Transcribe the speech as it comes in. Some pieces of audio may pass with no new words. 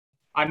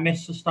I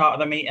missed the start of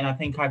the meeting. I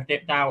think I've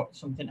dipped out.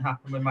 Something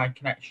happened with my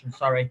connection.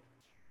 Sorry.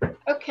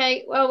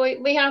 Okay, well,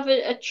 we have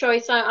a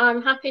choice.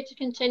 I'm happy to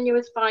continue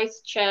as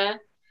vice chair,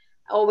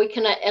 or we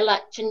can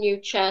elect a new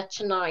chair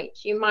tonight.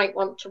 You might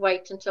want to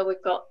wait until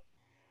we've got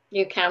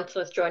new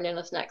councillors joining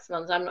us next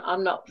month.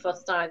 I'm not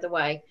fussed either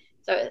way.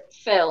 So,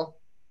 Phil.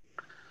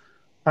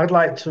 I'd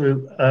like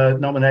to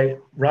nominate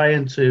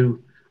Ryan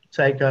to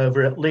take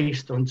over at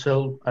least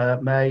until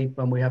May,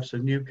 when we have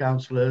some new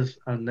councillors,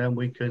 and then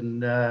we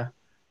can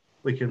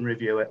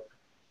review it.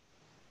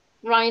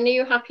 Ryan, are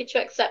you happy to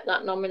accept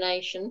that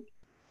nomination?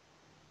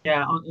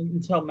 Yeah,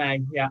 until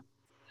May. Yeah.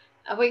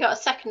 Have we got a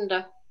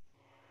seconder?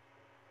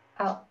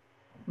 Oh.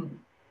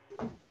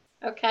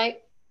 Okay.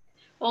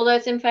 All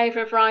those in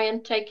favour of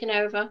Ryan taking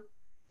over?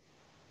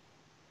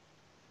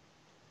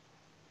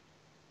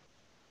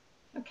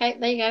 Okay,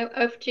 there you go.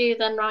 Over to you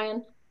then,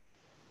 Ryan.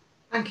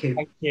 Thank you.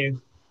 Thank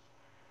you.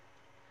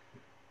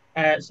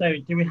 So,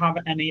 do we have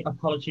any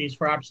apologies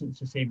for absence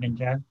this evening,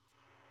 Joe?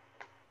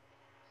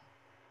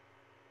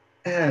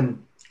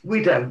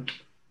 We don't.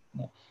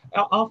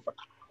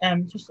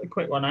 Just a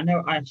quick one. I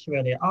know I asked you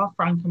earlier, are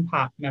Frank and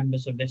Pat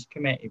members of this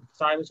committee?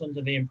 Because I was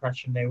under the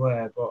impression they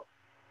were, but...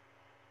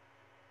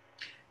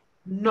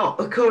 Not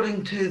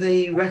according to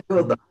the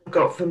record that I've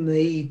got from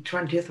the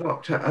 20th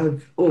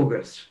of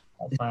August.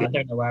 That's fine. I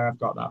don't know where I've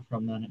got that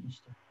from then. It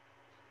must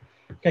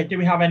have... Okay, do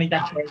we have any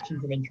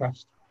declarations of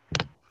interest?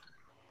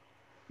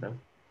 No.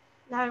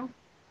 No.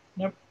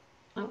 Nope.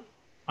 No.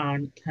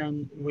 And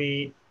can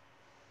we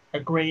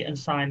agree and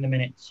sign the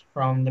minutes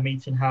from the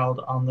meeting held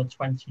on the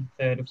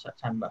 23rd of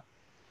September?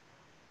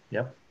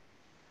 Yep.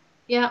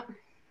 Yeah.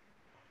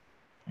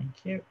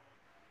 Thank you.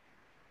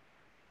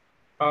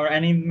 Are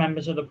any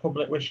members of the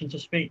public wishing to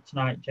speak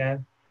tonight,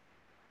 Joe?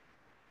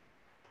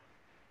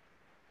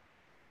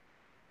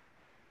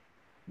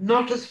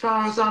 Not as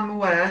far as I'm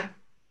aware.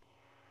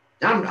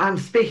 I'm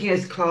speaking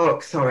as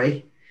clerk,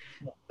 sorry.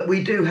 Yeah.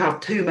 We do have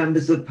 2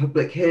 members of the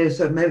public here,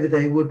 so maybe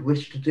they would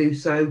wish to do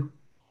so.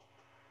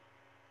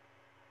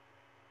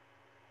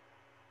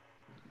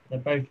 They're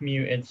both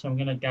muted, so I'm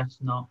going to guess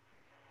not.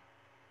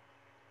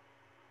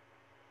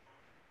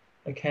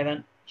 Okay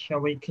then, shall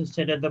we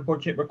consider the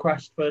budget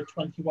request for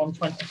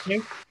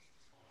 21-22?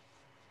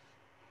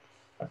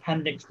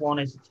 Appendix 1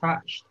 is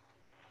attached.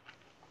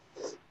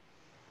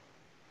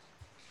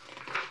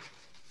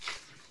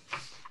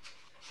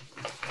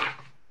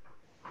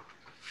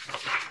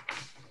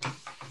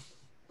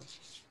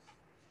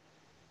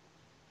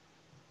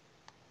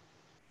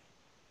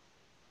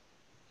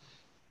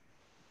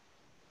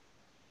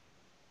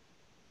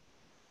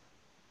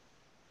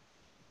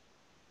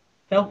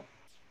 Phil?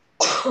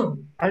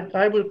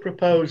 I would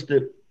propose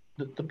that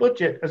the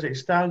budget as it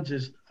stands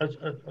is,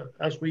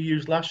 as we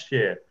used last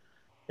year,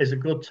 is a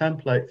good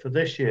template for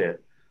this year.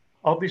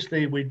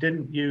 Obviously, we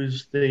didn't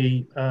use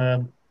the,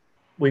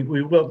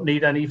 we won't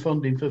need any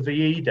funding for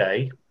VE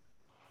Day.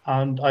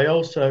 And I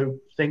also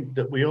think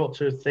that we ought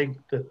to think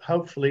that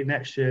hopefully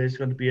next year is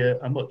going to be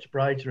a much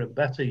brighter and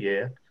better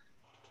year.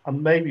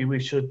 And maybe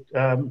we should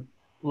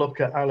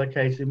look at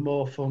allocating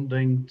more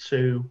funding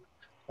to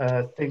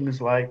things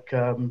like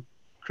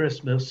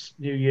Christmas,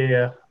 New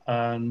Year,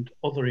 and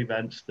other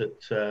events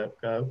that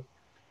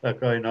are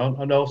going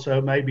on, and also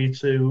maybe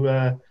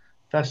to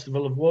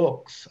Festival of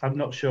Walks. I'm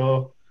not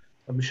sure.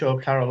 I'm sure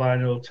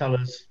Caroline will tell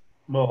us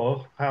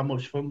more how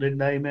much funding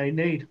they may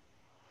need.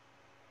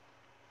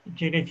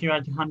 Judith, you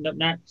had your hand up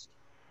next.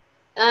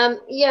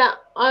 Yeah,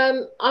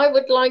 I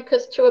would like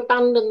us to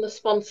abandon the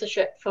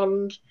sponsorship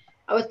fund.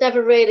 I was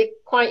never really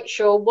quite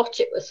sure what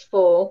it was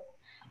for,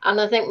 and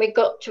I think we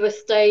got to a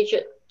stage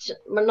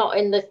well, not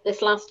in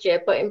this last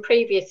year, but in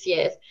previous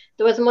years,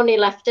 there was money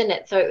left in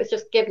it, so it was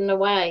just given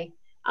away.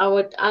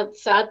 So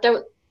I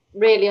don't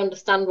really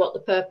understand what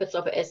the purpose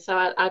of it is, so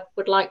I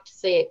would like to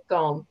see it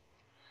gone.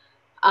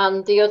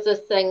 And the other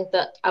thing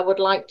that I would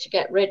like to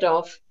get rid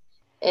of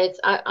is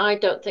I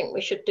don't think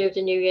we should do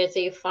the New Year's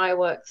Eve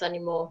fireworks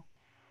anymore.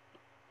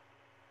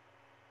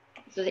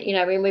 So, you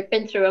know, I mean, we've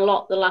been through a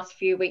lot the last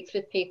few weeks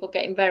with people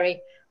getting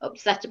very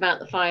upset about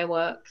the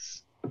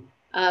fireworks.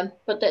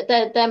 But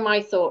they're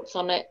my thoughts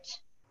on it.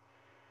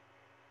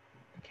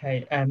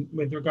 Okay,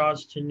 with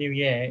regards to New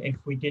Year, if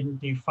we didn't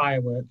do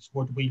fireworks,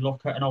 would we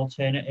look at an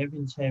alternative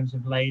in terms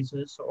of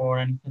lasers or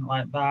anything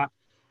like that?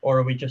 Or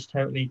are we just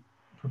totally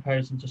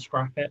proposing to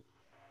scrap it?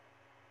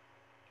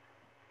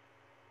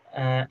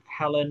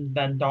 Helen,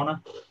 then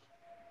Donna.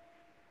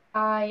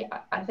 I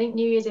think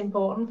New Year's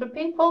important for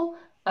people,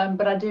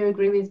 but I do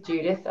agree with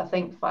Judith. I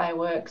think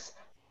fireworks,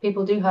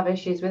 people do have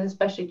issues with,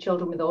 especially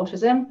children with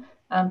autism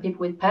and people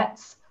with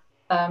pets.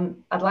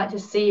 I'd like to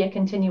see a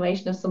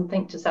continuation of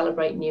something to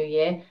celebrate New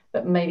Year,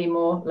 but maybe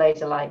more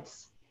laser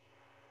lights.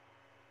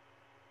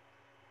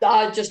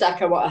 I just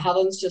echo what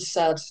Helen's just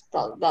said.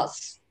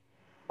 That's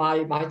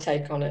my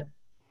take on it.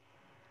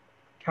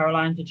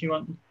 Caroline, did you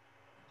want?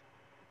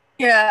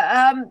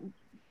 Yeah,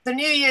 the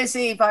New Year's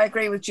Eve, I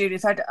agree with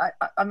Judith.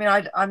 I mean,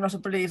 I'm not a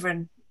believer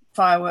in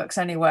fireworks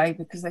anyway,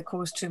 because they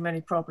cause too many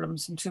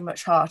problems and too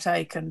much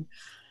heartache and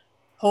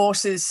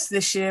horses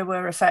this year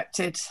were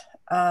affected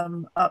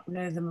up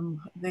near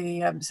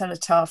the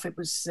cenotaph. It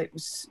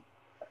was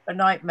a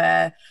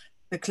nightmare,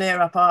 the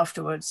clear up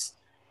afterwards.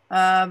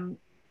 And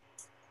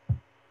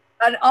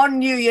on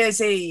New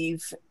Year's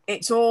Eve,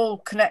 it's all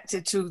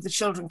connected to the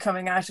children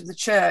coming out of the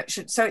church.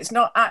 So it's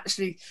not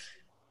actually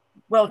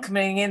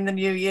welcoming in the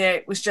new year.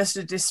 It was just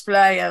a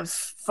display of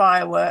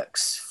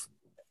fireworks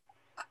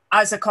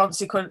as a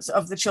consequence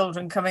of the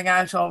children coming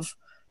out of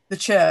the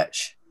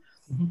church.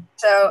 Mm-hmm.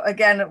 So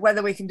again,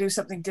 whether we can do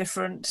something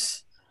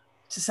different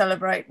to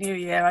celebrate New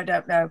Year, I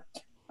don't know.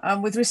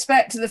 With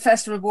respect to the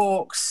festival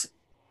walks,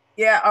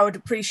 yeah, I would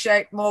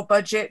appreciate more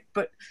budget,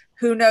 but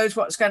who knows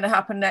what's going to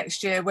happen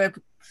next year. We're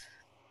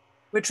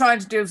trying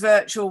to do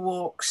virtual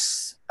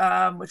walks.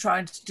 We're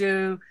trying to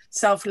do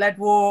self-led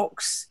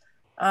walks.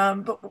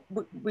 But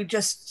we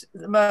just,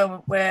 at the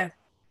moment, we're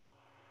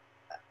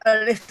a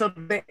little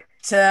bit,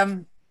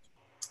 trying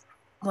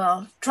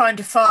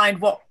to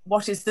find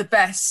what is the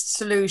best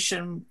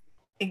solution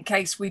in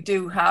case we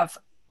do have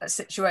a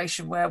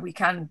situation where we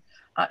can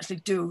actually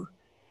do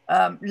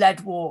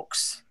led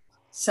walks.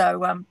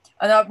 So, and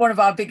one of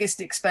our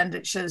biggest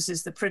expenditures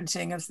is the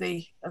printing of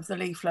the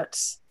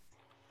leaflets.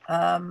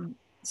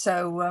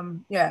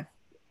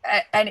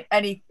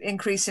 Any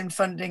increase in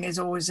funding is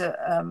always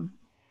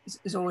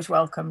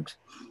welcomed.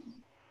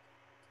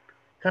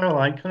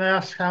 Caroline, can I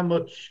ask how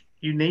much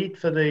you need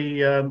for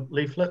the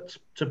leaflets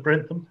to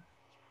print them?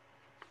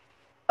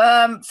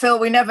 Phil,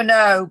 we never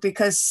know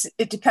because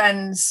it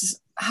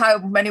depends how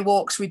many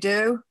walks we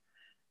do.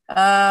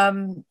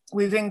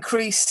 We've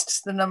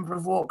increased the number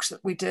of walks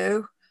that we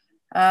do.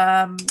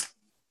 In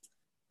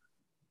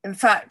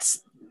fact,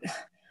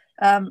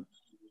 I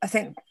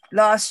think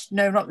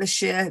not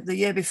this year, the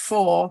year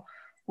before,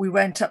 we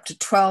went up to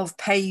 12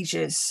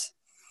 pages.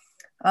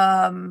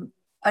 And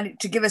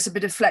to give us a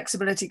bit of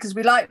flexibility, because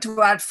we like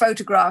to add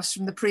photographs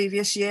from the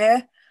previous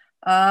year.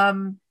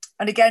 And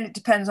again, it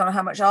depends on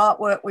how much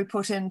artwork we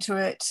put into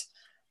it,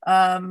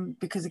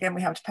 because again,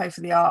 we have to pay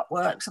for the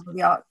artwork, some of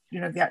the art,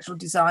 the actual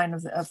design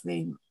of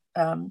the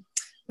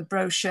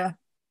brochure.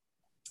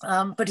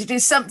 But it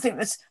is something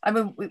that's,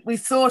 we've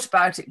thought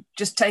about it,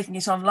 just taking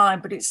it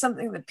online, but it's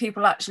something that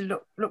people actually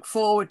look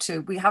forward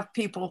to. We have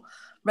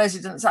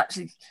residents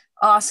actually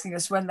asking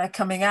us when they're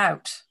coming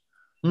out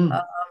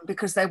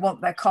because they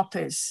want their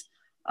copies.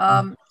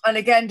 And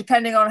again,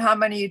 depending on how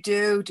many you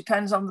do,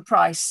 depends on the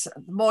price.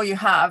 The more you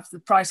have, the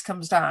price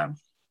comes down.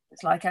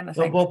 It's like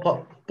anything.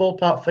 So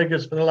ballpark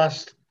figures for the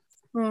last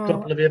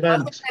couple of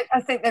events?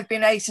 I think they've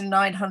been £800 and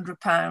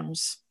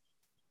 £900.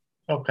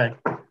 Okay.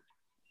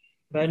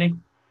 Bernie?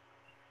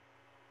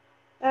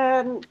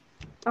 Oh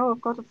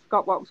God, I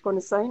forgot what I was going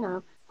to say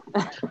now.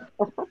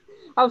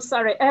 Oh,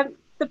 sorry.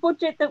 The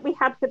budget that we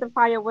had for the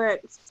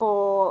fireworks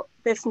for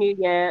this new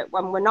year,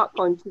 when we're not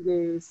going to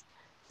use.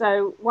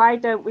 So why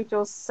don't we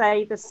just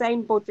say the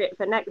same budget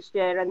for next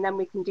year, and then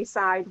we can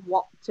decide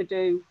what to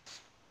do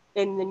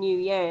in the new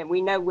year.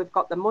 We know we've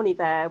got the money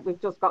there.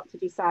 We've just got to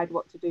decide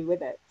what to do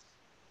with it.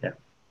 Yeah.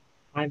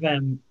 I've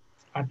been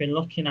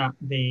looking at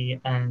the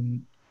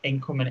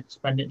income and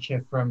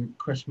expenditure from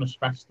Christmas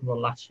Festival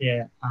last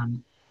year,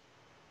 and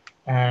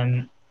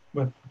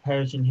we're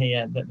proposing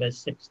here that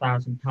there's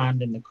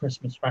 £6,000 in the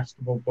Christmas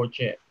Festival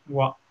budget.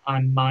 What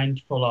I'm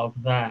mindful of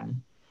there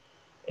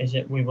is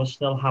that we will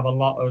still have a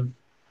lot of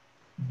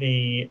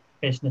the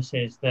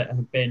businesses that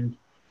have been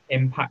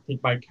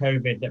impacted by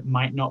COVID that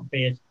might not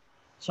be as,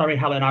 sorry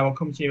Helen, I will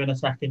come to you in a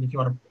second if you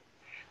want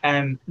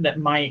to, that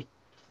might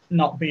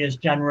not be as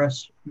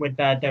generous with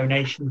their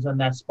donations and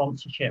their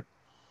sponsorship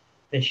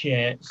this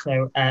year.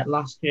 So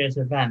last year's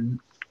event,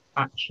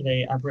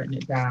 actually, I've written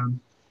it down,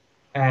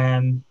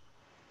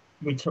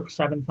 we took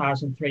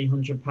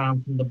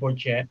 £7,300 from the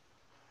budget,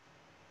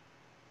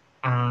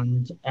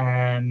 and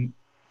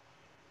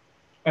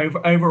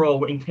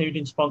overall,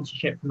 including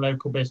sponsorship from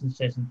local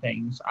businesses and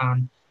things,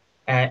 and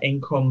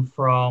income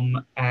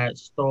from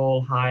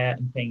stall hire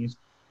and things,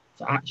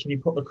 to actually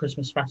put the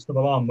Christmas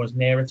Festival on was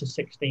nearer to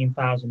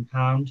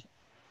 £16,000.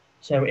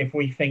 So if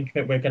we think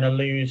that we're going to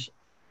lose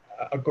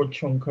a good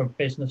chunk of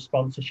business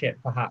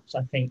sponsorship, perhaps,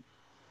 I think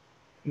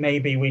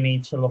maybe we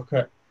need to look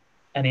at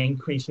an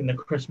increase in the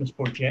Christmas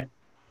budget.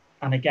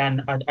 And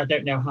again, I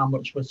don't know how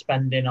much we're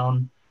spending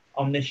on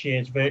this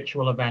year's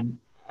virtual event.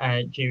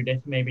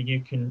 Judith, maybe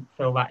you can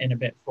fill that in a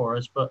bit for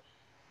us. But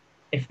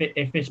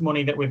if this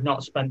money that we've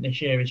not spent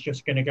this year is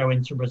just going to go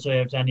into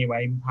reserves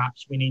anyway,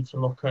 perhaps we need to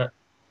look at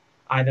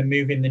either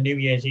moving the New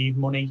Year's Eve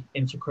money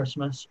into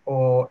Christmas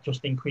or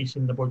just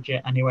increasing the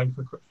budget anyway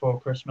for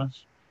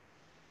Christmas.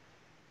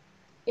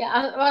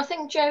 Yeah, I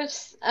think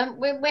Joe's,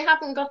 we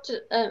haven't got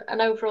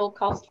an overall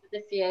cost for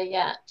this year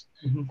yet.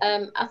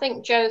 Mm-hmm. I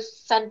think Joe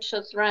sent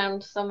us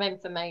around some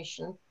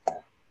information.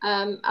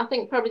 I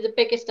think probably the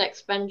biggest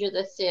expenditure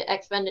this year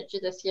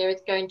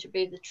is going to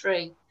be the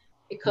tree,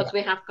 because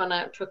we have gone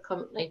out to a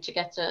company to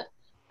get a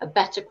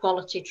better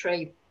quality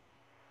tree.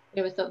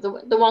 We thought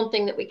the one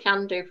thing that we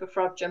can do for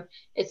Frodsham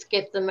is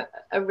give them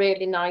a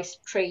really nice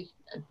tree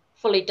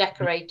fully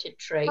decorated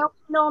tree. Don't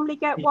we normally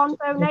get one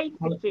donated,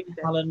 Judith?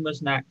 Helen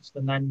was next,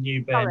 and then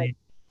you, Sorry.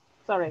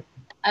 Bernie. Sorry.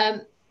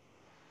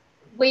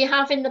 We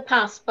have in the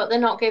past, but they're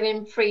not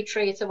giving free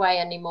trees away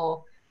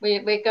anymore.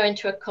 We're going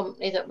to a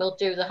company that will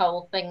do the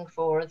whole thing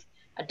for us,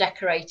 a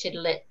decorated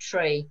lit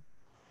tree.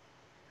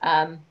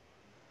 But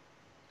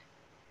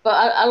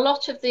a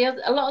lot of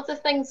the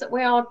things that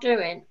we are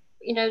doing,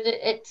 you know,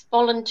 it's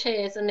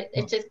volunteers, and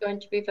it is going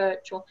to be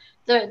virtual.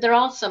 There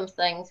are some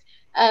things.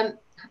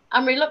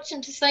 I'm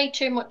reluctant to say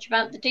too much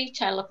about the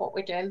detail of what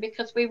we're doing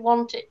because we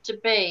want it to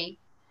be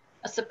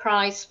a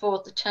surprise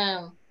for the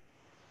town.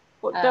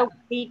 But don't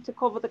we need to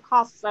cover the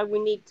costs, so we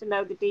need to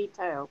know the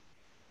detail?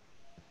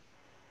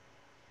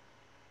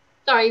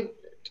 Sorry,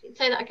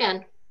 say that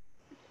again.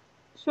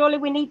 Surely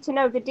we need to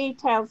know the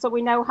details so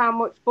we know how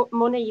much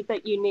money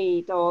that you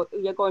need or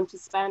you're going to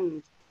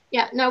spend.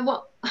 Yeah, no,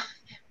 what?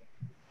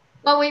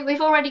 Well,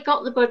 we've already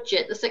got the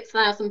budget, the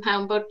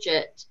 £6,000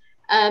 budget.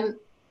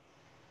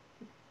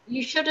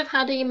 You should have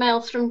had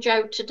emails from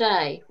Joe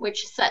today,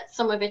 which set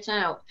some of it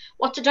out.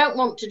 What I don't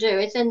want to do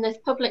is in this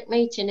public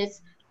meeting is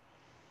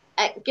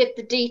give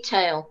the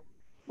detail.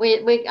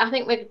 I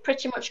think we're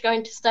pretty much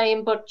going to stay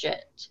in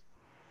budget.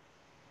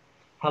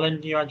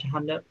 Helen, you had your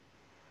hand up?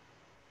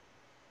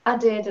 I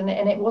did, and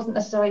it wasn't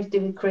necessarily to do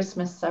with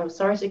Christmas, so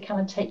sorry to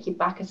kind of take you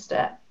back a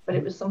step, but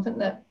it was something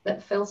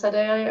that Phil said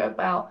earlier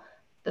about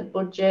the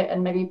budget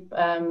and maybe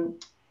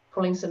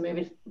pulling some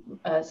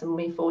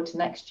money forward to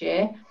next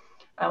year.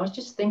 I was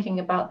just thinking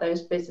about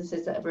those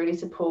businesses that have really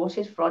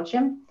supported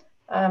Frodsham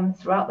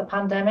throughout the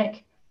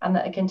pandemic and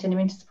that are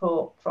continuing to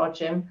support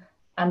Frodsham,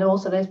 and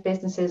also those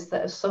businesses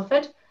that have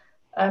suffered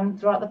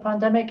throughout the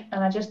pandemic.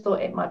 And I just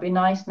thought it might be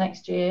nice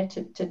next year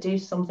to do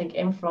something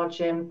in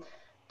Frodsham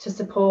to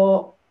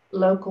support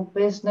local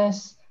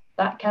business,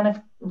 that kind of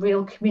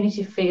real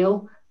community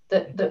feel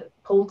that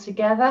pull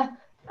together.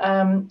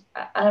 And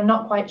I'm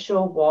not quite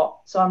sure what,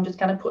 so I'm just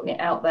kind of putting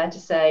it out there to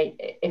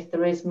say if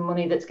there is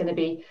money that's going to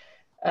be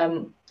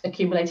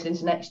accumulated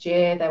into next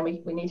year, then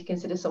we need to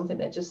consider something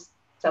that just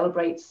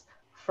celebrates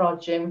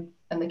Frodsham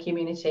and the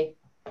community.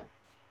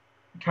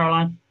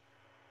 Caroline,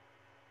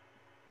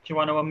 do you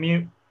want to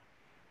unmute?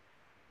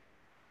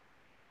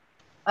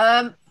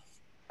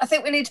 I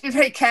think we need to be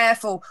very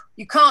careful.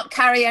 You can't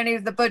carry any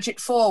of the budget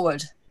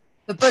forward.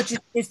 The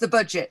budget is the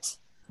budget.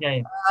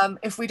 Yeah.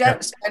 If we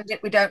don't spend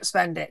it, we don't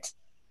spend it.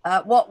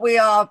 What we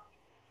are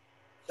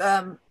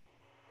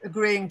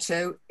agreeing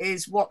to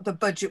is what the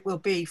budget will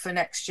be for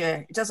next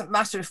year. It doesn't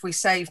matter if we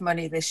save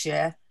money this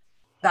year.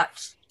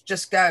 That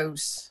just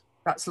goes.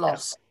 That's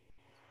lost.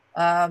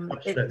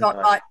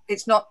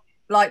 It's not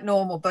like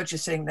normal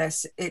budgeting.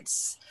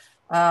 It's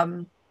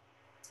and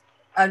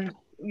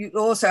you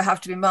also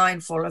have to be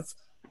mindful of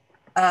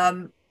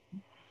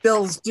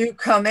bills do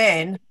come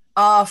in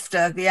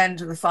after the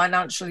end of the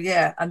financial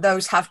year, and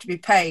those have to be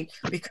paid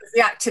because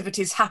the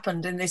activities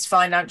happened in this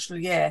financial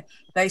year.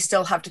 They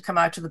still have to come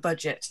out of the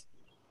budget.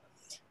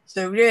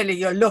 So really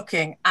you're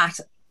looking at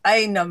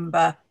a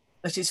number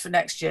that is for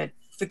next year.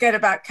 Forget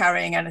about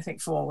carrying anything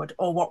forward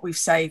or what we've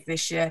saved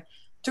this year.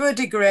 To a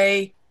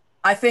degree,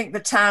 I think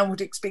the town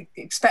would be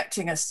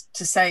expecting us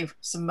to save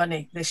some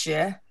money this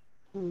year,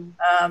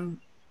 and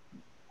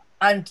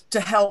to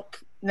help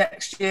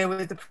next year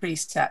with the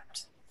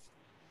precept.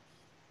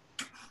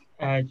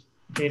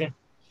 Jada?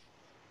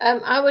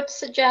 I would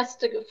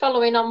suggest,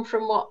 following on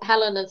from what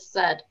Helen has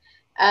said,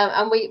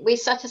 and we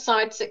set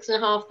aside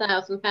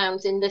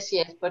 £6,500 in this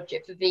year's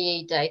budget for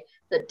VE Day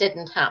that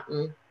didn't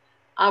happen.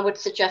 I would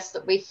suggest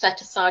that we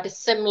set aside a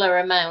similar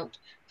amount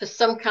for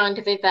some kind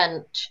of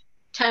event,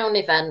 town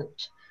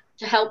event,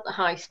 to help the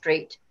high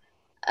street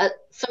at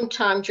some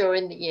time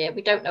during the year.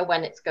 We don't know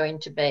when it's going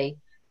to be,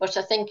 but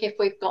I think if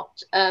we've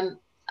got a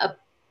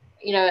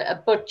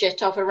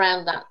budget of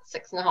around that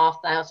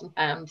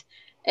 £6,500,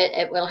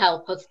 it will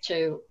help us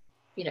to,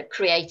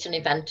 create an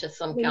event of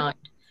some kind.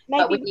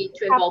 Maybe but we need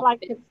to have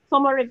like a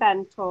summer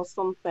event or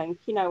something,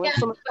 yeah,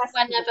 summer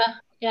whenever.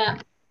 Yeah.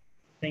 I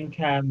think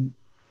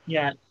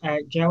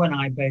Joe and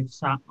I both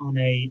sat on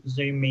a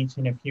Zoom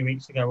meeting a few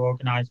weeks ago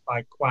organised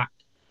by Quack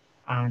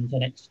and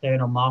an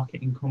external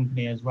marketing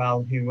company as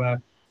well, who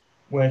were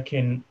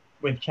working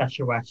with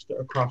Cheshire West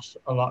across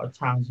a lot of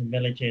towns and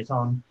villages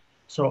on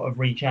sort of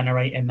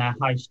regenerating their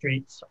high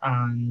streets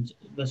and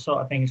the sort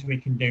of things we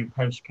can do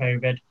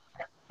post-COVID.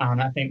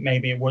 And I think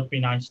maybe it would be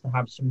nice to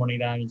have some money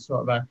there in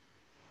sort of a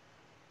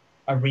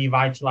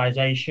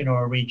revitalisation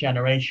or a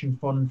regeneration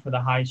fund for the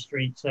high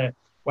street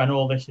when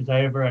all this is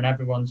over and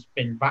everyone's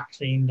been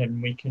vaccinated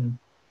and we can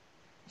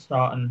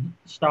start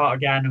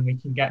again and we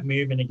can get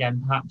moving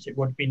again. Perhaps it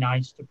would be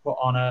nice to put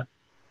on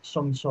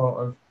some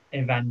sort of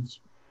event.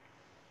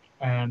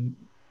 So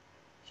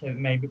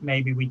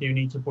maybe we do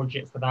need to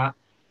budget for that.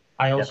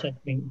 I also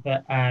think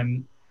that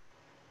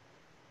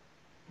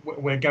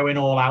we're going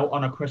all out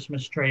on a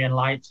Christmas tree and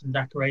lights and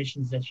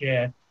decorations this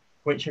year,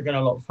 which are going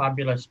to look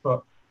fabulous.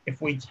 But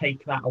if we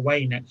take that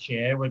away next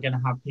year, we're going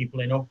to have people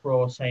in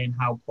uproar saying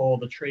how poor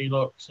the tree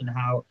looks and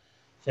how.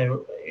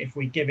 So if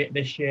we give it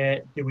this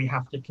year, do we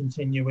have to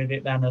continue with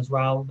it then as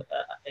well?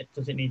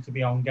 does it need to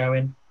be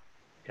ongoing?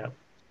 Yeah.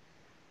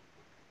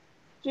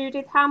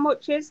 Judith, how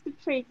much is the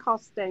tree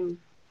costing?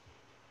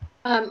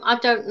 I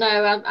don't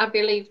know. I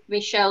believe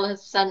Michelle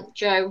has sent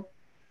Joe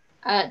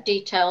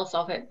details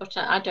of it, but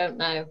I don't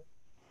know.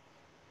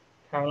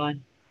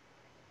 Caroline?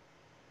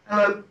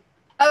 Hello.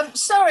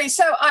 Sorry,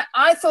 so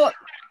I thought,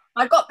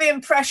 I got the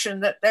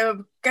impression that they were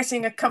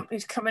getting a company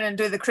to come in and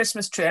do the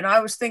Christmas tree, and I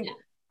was thinking,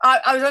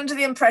 I was under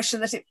the impression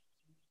that it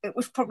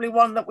was probably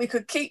one that we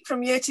could keep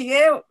from year to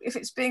year if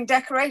it's being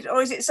decorated,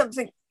 or is it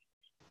something?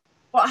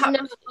 What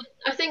happens? No,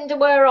 I think there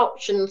were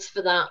options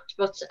for that,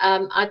 but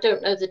I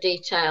don't know the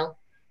detail.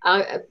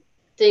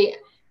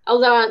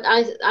 Although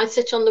I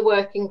sit on the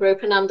working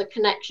group and I'm the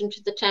connection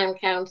to the town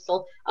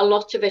council, a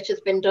lot of it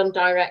has been done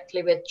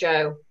directly with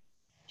Joe.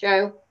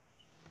 Joe?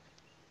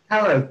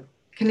 Hello.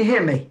 Can you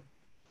hear me?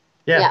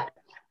 Yeah.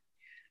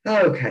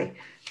 Okay.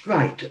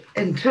 Right.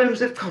 In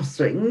terms of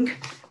costing,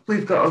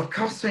 we've got a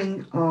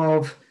costing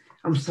of,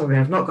 I'm sorry,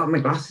 I've not got my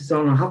glasses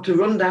on. I'll have to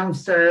run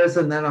downstairs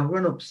and then I'll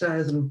run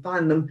upstairs and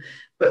find them.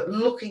 But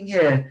looking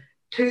here,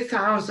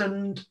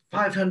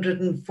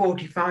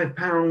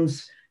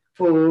 £2,545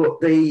 for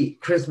the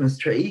Christmas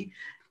tree,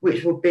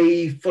 which will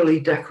be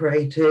fully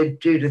decorated.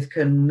 Judith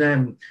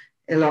can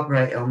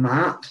elaborate on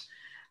that.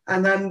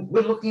 And then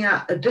we're looking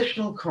at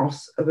additional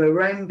costs of a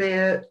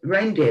reindeer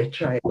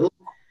trail,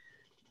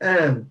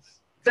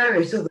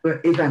 various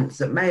other events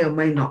that may or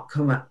may not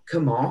come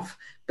off,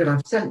 but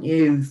I've sent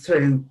you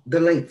through the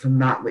link from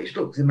that, which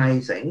looks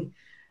amazing.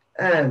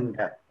 So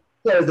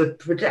the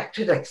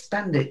projected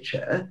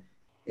expenditure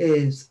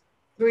is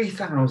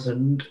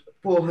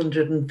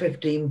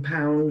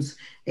 £3,415,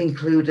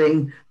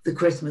 including the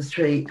Christmas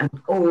tree and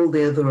all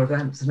the other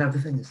events and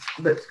everything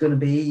that's going to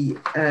be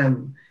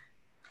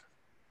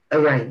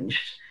arranged.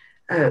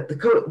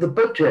 The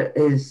budget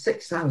is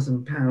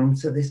 £6,000,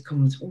 so this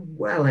comes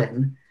well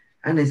in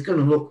and is going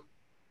to look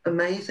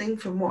amazing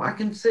from what I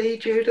can see,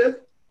 Judith.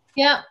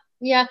 Yeah.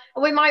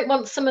 We might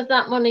want some of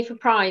that money for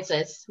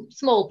prizes,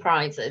 small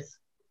prizes.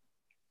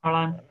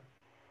 Caroline?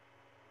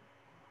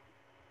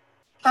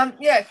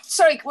 Yeah,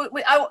 sorry,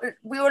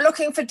 we were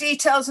looking for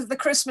details of the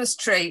Christmas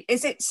tree.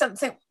 Is it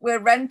something we're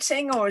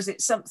renting, or is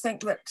it something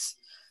that's,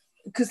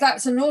 because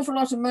that's an awful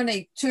lot of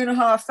money,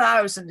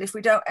 £2,500, if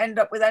we don't end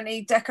up with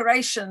any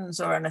decorations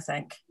or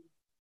anything?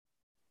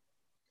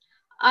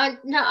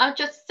 I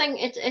just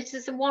think it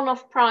is a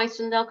one-off price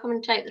and they'll come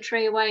and take the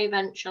tree away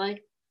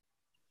eventually.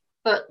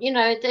 But, you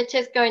know, it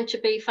is going to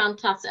be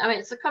fantastic. I mean,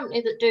 it's a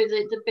company that do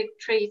the big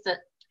trees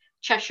at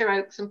Cheshire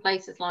Oaks and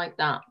places like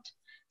that.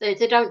 They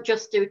don't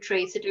just do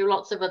trees, they do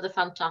lots of other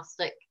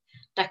fantastic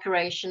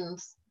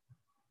decorations.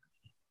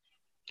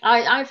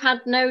 I've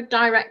had no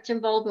direct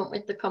involvement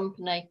with the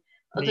company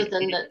other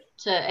than that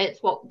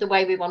it's the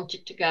way we want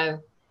it to go,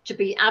 to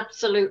be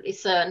absolutely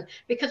certain,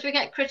 because we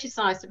get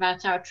criticised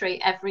about our tree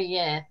every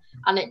year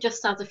and it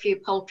just has a few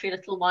paltry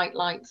little white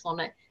lights on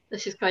it.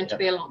 This is going to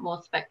be a lot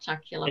more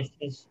spectacular.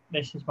 This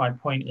is my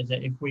point, is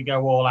that if we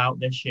go all out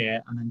this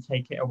year and then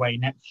take it away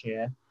next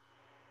year,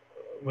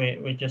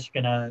 we're just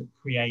going to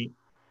create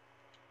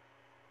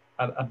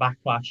a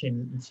backlash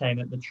in saying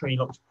that the tree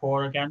looks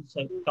poor again.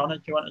 So Donna,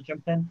 do you want to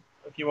jump in?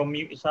 If you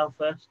unmute yourself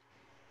first.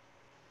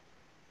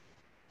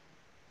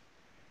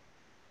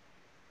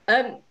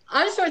 I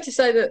just wanted to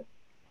say that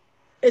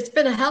it's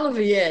been a hell of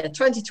a year,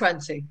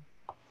 2020.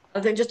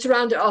 I think just to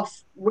round it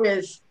off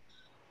with a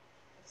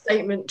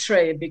statement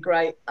tree would be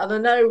great. And I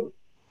know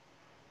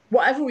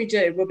whatever we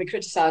do will be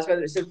criticised,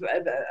 whether it's a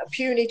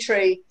puny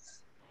tree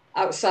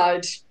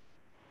outside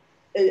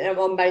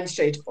on Main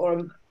Street or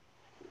a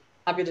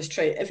fabulous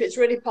tree. If it's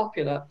really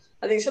popular,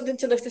 I think it's something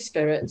to lift the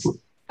spirits,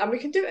 and we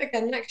can do it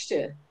again next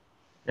year.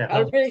 Yeah.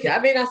 I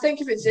think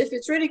if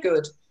it's really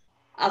good,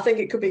 I think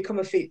it could become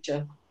a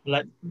feature.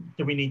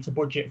 Do we need to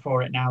budget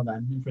for it now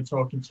then? If we're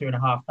talking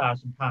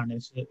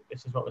 £2,500,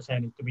 this is what we're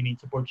saying, is do we need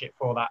to budget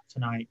for that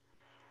tonight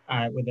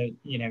with a,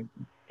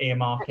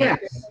 earmark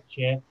next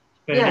year?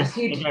 But yes,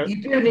 you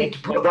do need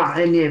to put that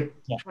in your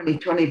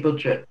 2020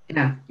 budget.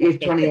 Yeah, year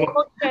 21.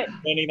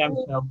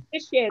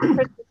 This year, the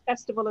Christmas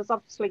Festival has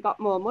obviously got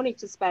more money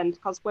to spend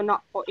because we're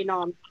not putting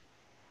on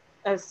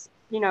as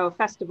a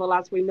festival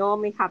as we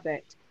normally have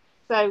it.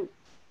 So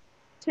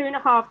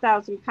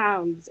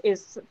 £2,500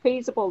 is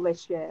feasible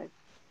this year.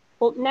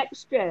 But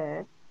next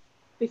year,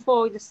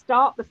 before you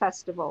start the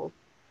festival,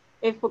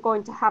 if we're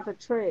going to have a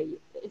tree,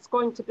 it's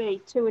going to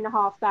be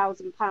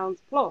 £2,500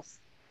 plus,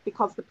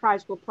 because the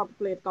price will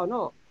probably have gone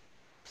up.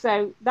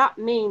 So that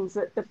means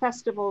that the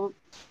festival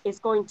is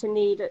going to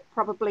need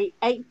probably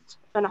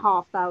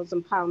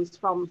 £8,500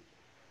 from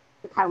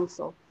the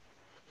council.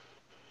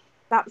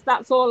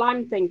 That's all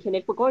I'm thinking.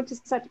 If we're going to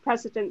set a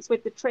precedence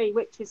with the tree,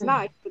 which is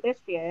nice for this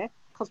year,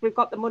 because we've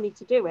got the money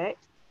to do it,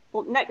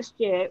 but next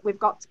year we've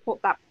got to put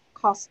that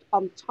cost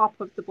on top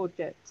of the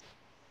budget.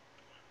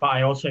 But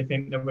I also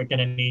think that we're going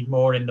to need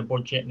more in the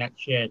budget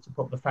next year to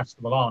put the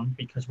festival on,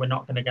 because we're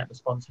not going to get the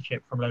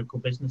sponsorship from local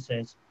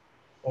businesses,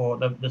 or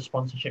the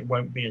sponsorship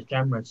won't be as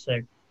generous. So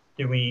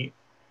do we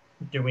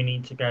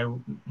need to go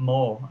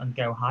more and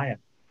go higher?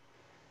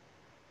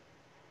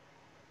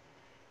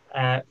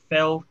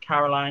 Phil,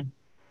 Caroline.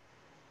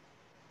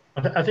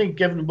 I think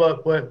given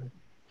what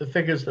the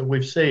figures that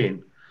we've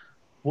seen,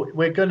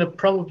 we're going to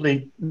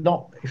probably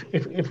not,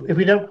 if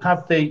we don't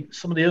have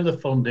some of the other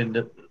funding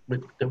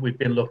that we've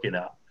been looking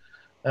at,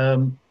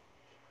 and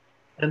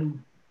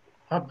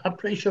I'm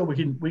pretty sure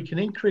we can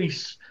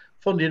increase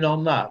funding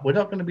on that. We're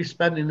not going to be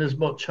spending as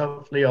much,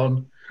 hopefully,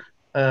 on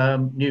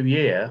New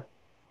Year,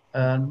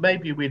 and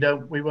maybe we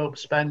won't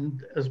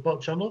spend as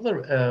much on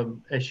other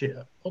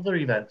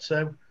events.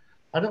 So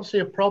I don't see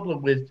a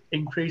problem with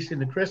increasing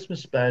the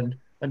Christmas spend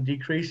and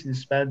decreasing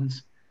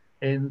spends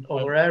in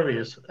other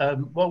areas.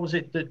 What was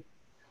it that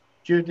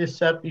Judith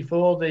said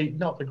before?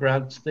 Not the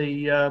grants,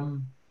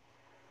 the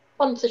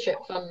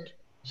Sponsorship fund.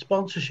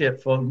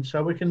 Sponsorship fund.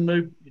 So we can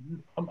move.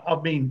 I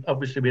mean,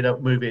 obviously we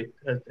don't move it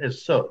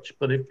as such,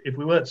 but if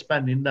we weren't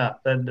spending that,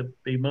 then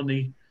there'd be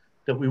money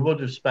that we would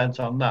have spent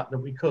on that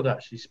we could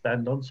actually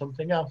spend on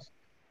something else.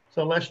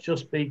 So let's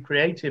just be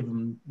creative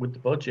with the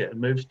budget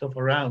and move stuff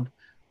around,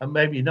 and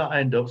maybe not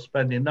end up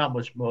spending that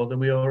much more than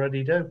we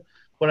already do.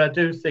 But I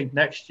do think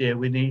next year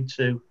we need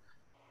to,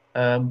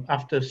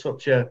 after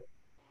such a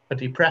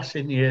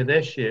depressing year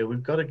this year,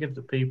 we've got to give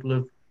the people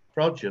of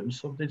Frodsham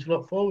something to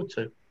look forward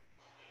to.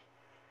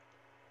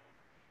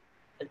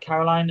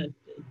 Caroline?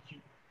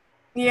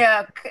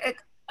 Yeah,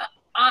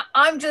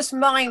 I'm just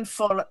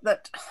mindful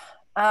that,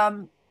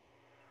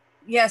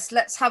 yes,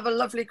 let's have a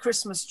lovely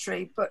Christmas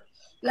tree, but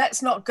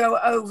let's not go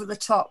over the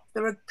top.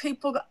 There are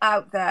people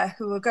out there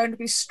who are going to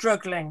be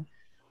struggling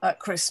at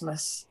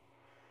Christmas.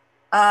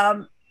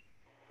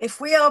 If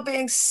we are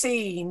being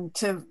seen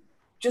to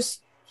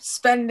just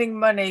spending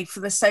money for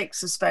the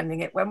sakes of spending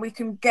it, when we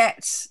can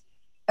get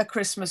a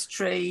Christmas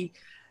tree,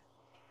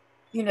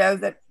 you know,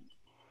 that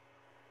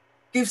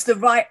gives the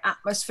right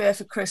atmosphere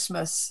for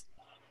Christmas.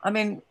 I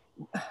mean,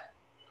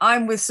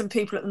 I'm with some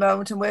people at the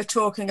moment and we're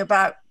talking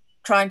about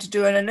trying to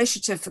do an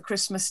initiative for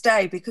Christmas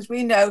Day, because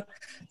we know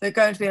there are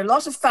going to be a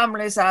lot of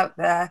families out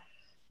there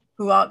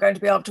who aren't going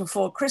to be able to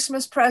afford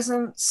Christmas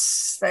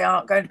presents. They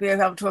aren't going to be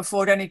able to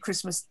afford any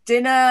Christmas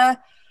dinner.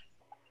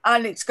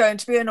 And it's going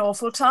to be an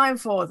awful time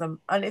for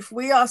them. And if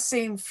we are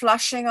seen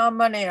flashing our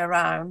money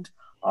around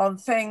on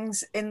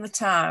things in the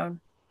town,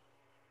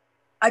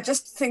 I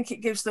just think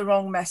it gives the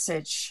wrong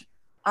message.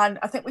 And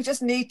I think we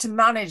just need to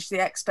manage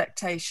the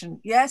expectation.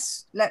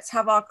 Yes, let's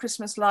have our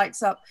Christmas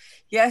lights up.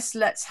 Yes,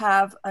 let's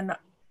have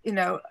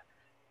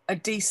a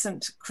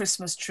decent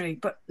Christmas tree,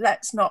 but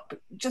let's not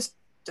just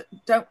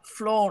don't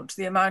flaunt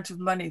the amount of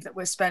money that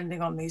we're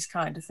spending on these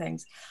kind of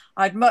things.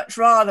 I'd much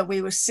rather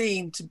we were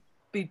seen to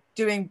be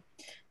doing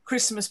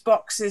Christmas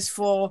boxes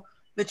for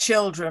the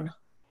children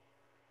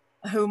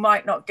who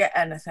might not get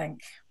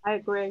anything. I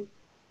agree.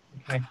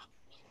 Okay.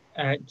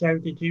 Jo,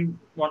 did you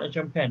want to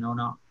jump in or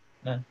not?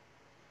 No.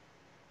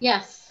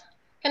 Yes.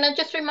 Can I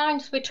just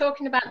remind us, we're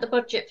talking about the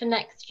budget for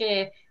next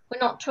year. We're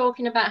not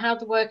talking about how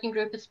the working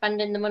group is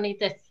spending the money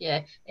this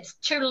year. It's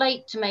too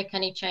late to make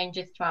any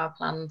changes to our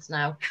plans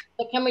now.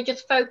 So can we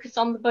just focus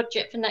on the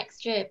budget for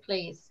next year,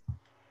 please?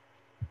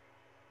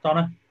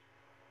 Donna?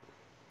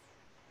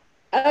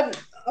 Well,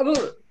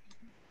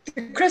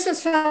 the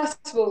Christmas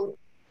festival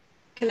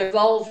can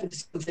evolve into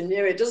something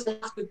new. It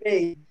doesn't have to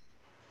be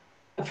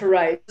a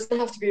parade. It doesn't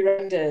have to be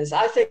reindeers.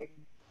 I think,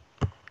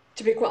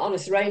 to be quite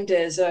honest,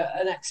 reindeers are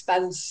an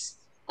expense,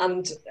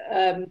 and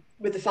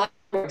with the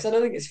fireworks, I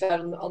don't think it's fair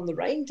on the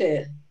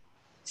reindeer.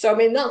 So, I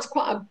mean, that's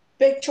quite a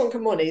big chunk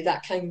of money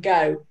that can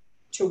go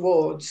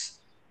towards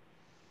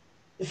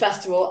the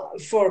festival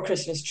for a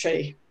Christmas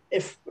tree,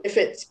 if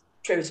it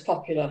proves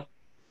popular.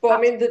 But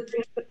I mean, the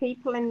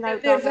people in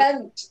those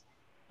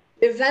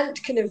the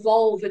event can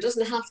evolve. It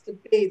doesn't have to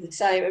be the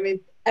same. I mean,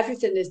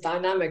 everything is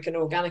dynamic and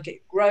organic.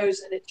 It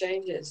grows and it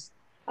changes,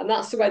 and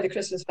that's the way the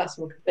Christmas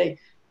festival could be.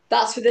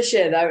 That's for this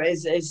year, though.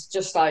 Is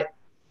just like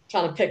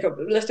trying to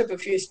lift up a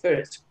few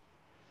spirits.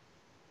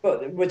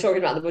 But we're talking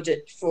about the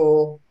budget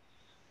for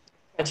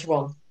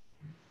 21.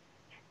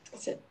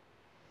 That's it.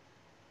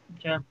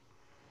 Yeah.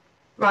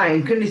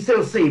 Ryan, can you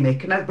still see me?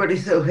 Can everybody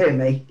still hear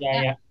me?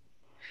 Yeah.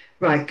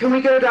 Right, can we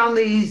go down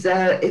these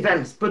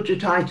events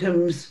budget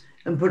items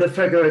and put a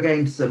figure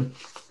against them?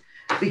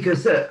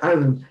 Because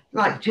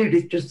like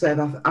Judith just said,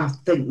 I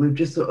think we've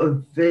just sort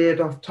of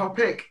veered off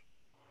topic.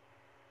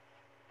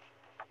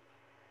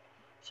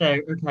 So,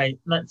 okay,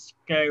 let's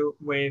go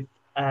with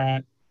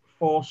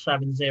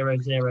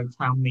 4700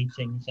 town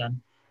meetings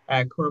then.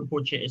 Current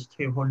budget is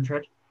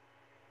 200.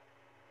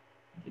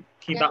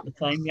 Keep that the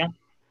same, yeah?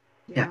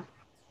 Yeah.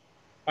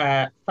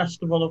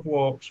 Festival of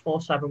Walks,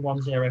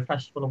 4710,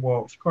 Festival of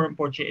Walks. Current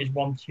budget is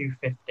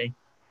 1250.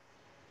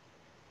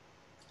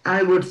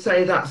 I would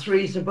say that's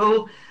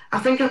reasonable. I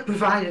think I've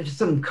provided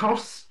some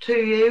costs to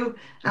you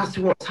as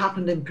to what's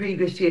happened in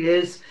previous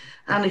years,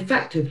 and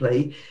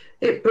effectively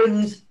it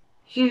brings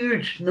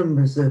huge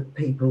numbers of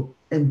people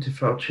into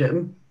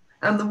Frodsham,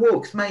 and the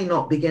walks may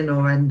not begin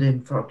or end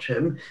in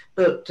Frodsham,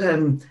 but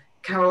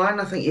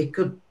Caroline, I think you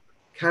could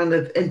kind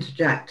of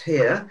interject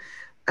here.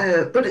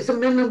 But it's a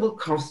minimal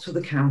cost to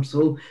the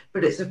council,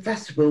 but it's a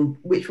festival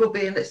which will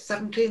be in its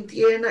 17th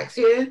year next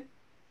year.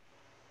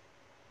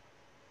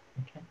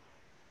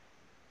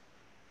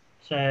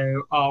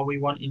 So are we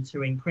wanting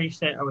to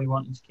increase it? Are we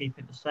wanting to keep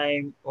it the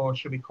same? Or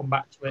should we come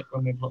back to it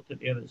when we've looked at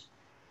the others?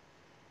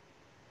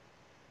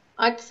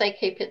 I'd say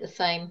keep it the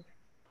same.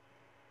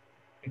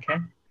 Okay.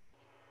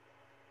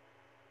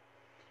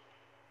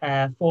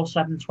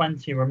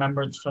 4720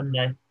 Remembrance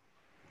Sunday.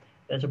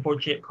 There's a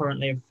budget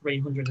currently of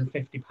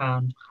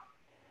 £350.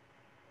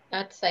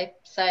 I'd say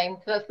same,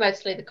 because that's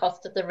mostly the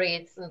cost of the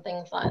wreaths and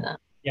things like that.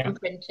 Yeah. And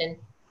printing.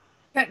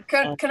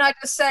 Can I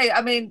just say,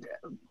 I mean,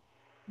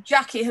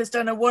 Jackie has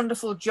done a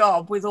wonderful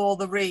job with all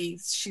the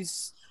wreaths.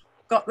 She's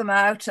got them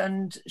out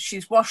and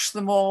she's washed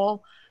them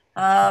all.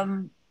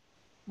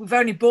 We've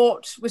only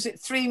bought, was it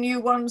 3 new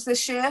ones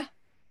this year?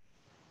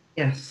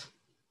 Yes.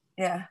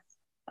 Yeah.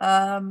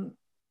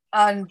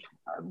 And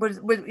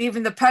with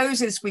even the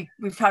poses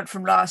we've had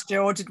from last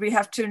year, or did we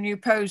have 2 new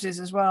poses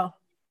as well?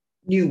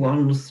 New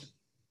ones.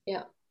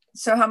 Yeah.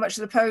 So how much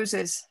are the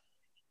poses?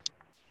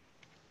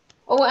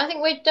 Oh, I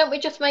think we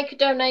just make a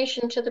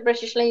donation to the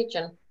British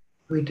Legion.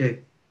 We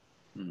do.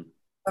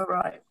 Oh,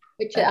 right.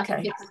 Which I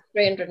think is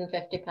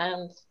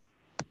 £350.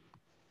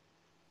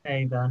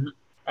 Okay, then.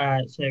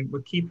 So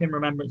we're keeping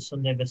Remembrance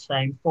Sunday the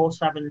same.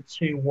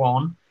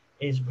 4721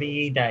 is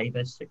VE Day.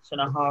 There's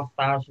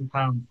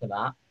 £6,500 for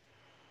that.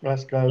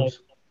 Rest goes. So,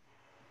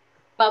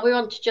 But we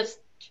want to just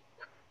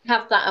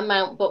have that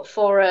amount, but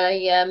for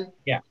a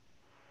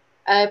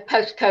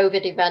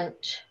post-COVID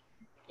event,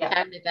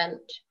 town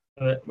event.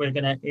 We're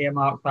going to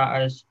earmark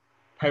that as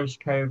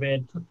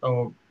post-COVID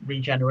or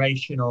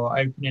regeneration or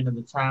opening of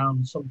the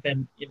town,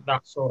 something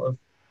that sort of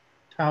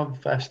Town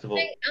festival.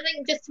 I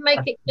think just to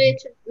make it clear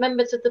to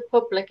members of the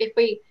public, if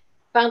we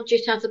badge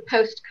it as a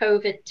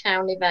post-COVID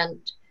town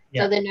event,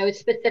 so they know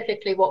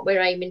specifically what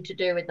we're aiming to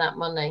do with that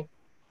money.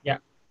 Yeah.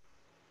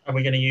 Are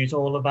we going to use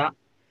all of that?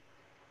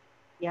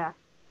 Yeah.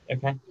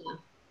 Okay.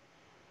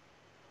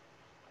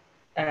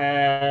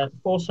 Yeah.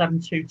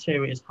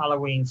 4722 is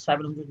Halloween,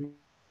 £750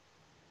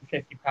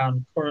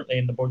 currently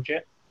in the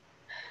budget.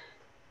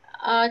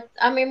 I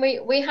mean,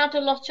 we had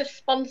a lot of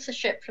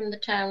sponsorship from the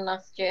town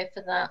last year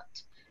for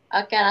that.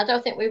 Again, I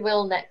don't think we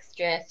will next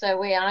year. So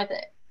we either,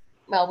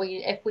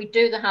 if we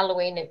do the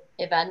Halloween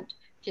event,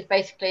 which is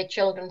basically a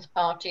children's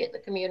party at the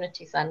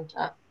community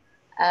centre,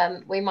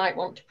 we might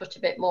want to put a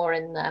bit more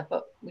in there,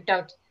 but we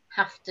don't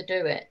have to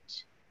do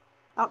it.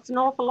 That's an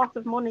awful lot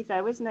of money,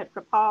 though, isn't it,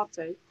 for a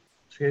party?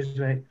 Excuse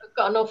me. We've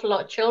got an awful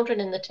lot of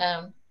children in the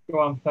town. Go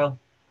on, Phil.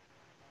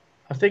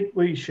 I think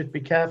we should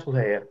be careful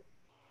here.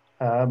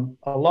 A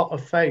lot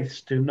of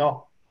faiths do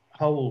not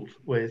hold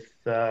with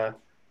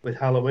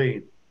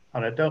Halloween,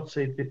 and I don't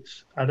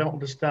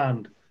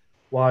understand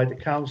why the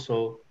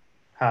council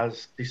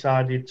has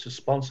decided to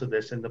sponsor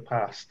this in the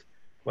past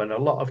when a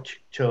lot of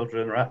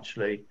children are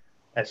actually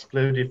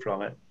excluded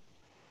from it.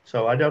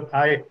 So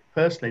I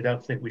personally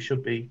don't think we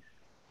should be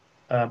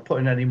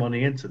putting any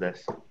money into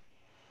this.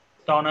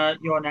 Donna,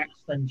 you're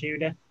next, then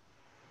Judith.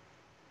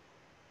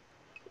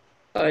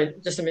 Sorry,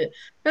 just a minute.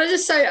 Can I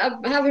just say,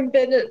 having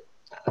been at,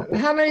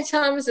 how many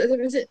times,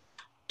 was it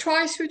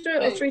twice we've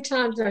done it or 3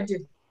 times?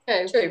 Two.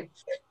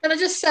 Can I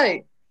just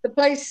say, the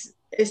place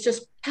is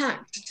just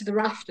packed to the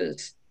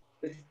rafters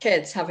with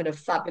kids having a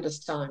fabulous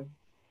time.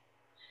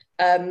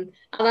 And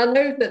I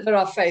know that there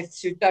are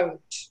faiths who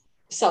don't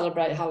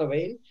celebrate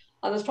Halloween,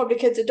 and there's probably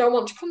kids that don't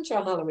want to come to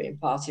a Halloween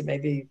party,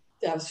 maybe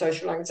they have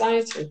social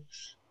anxiety.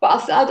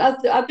 But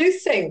I do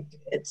think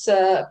it's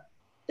a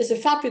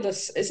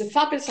fabulous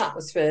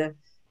atmosphere.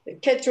 The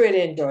kids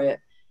really enjoy it,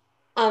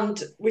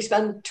 and we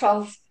spend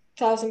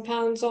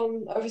 £12,000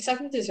 on over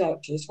 70s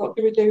vouchers. What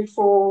do we do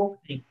for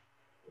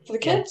the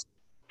kids?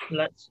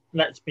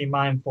 Let's be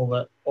mindful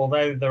that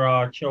although there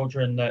are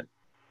children that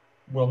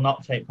will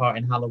not take part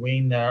in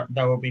Halloween, there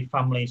will be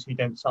families who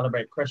don't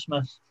celebrate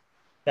Christmas.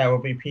 There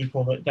will be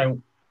people that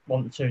don't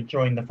want to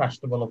join the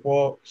Festival of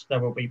Walks. There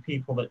will be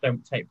people that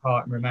don't take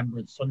part in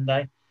Remembrance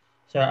Sunday.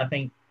 So I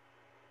think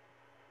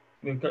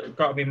we've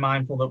got to be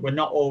mindful that we're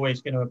not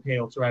always going to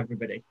appeal to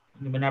everybody.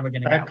 We're never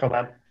going to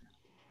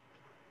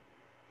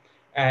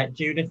get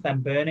Judith,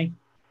 then Bernie.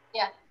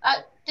 Yeah,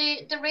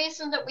 the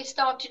reason that we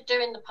started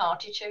doing the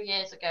party 2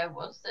 years ago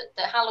was that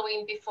the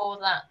Halloween before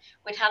that,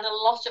 we'd had a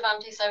lot of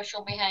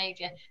antisocial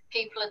behaviour.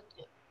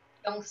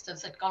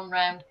 Youngsters had gone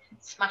round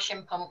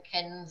smashing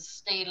pumpkins,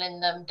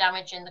 stealing them,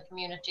 damaging the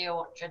community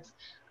orchards.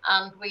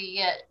 And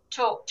we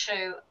talked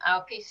to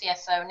our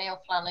PCSO, Neil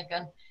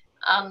Flanagan,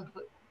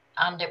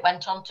 and it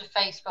went on to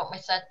Facebook. We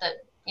said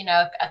that, you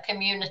know, a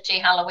community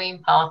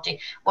Halloween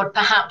party would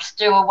perhaps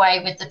do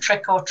away with the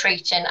trick or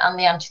treating and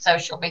the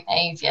antisocial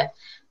behaviour.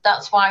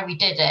 That's why we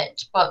did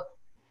it. But,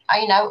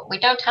 you know, we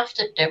don't have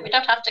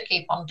to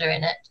keep on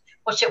doing it.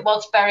 But it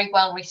was very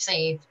well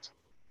received.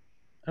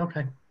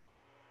 Okay.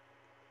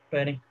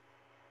 Bernie.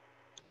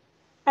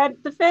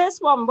 The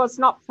first one was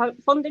not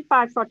funded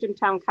by Frodsham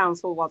Town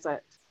Council, was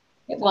it?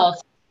 It was.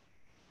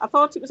 I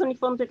thought it was only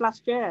funded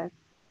last year.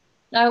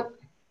 No.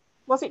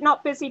 Was it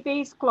not Busy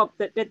Bees Club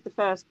that did the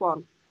first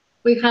one?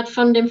 We've had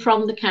funding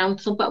from the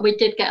council, but we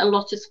did get a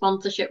lot of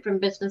sponsorship from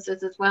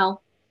businesses as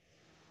well.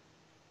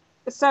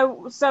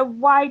 So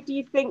why do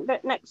you think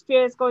that next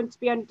year is going to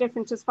be any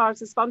different as far as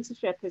the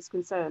sponsorship is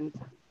concerned?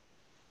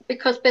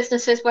 Because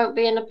businesses won't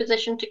be in a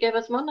position to give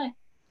us money,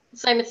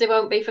 same as they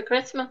won't be for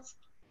Christmas.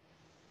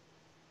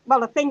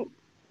 Well, I think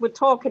we're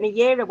talking a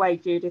year away,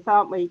 Judith,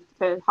 aren't we,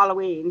 for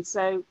Halloween?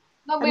 So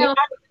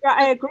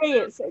I agree.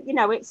 It's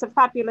it's a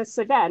fabulous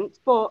event,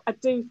 but I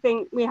do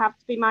think we have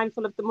to be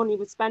mindful of the money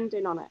we're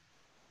spending on it.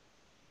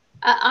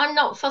 I'm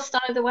not fussed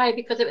either way,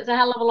 because it was a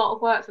hell of a lot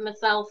of work for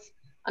myself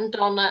and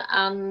Donna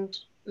and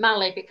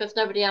Mally, because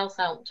nobody else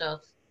helped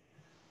us.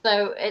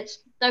 So it's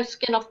no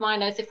skin off my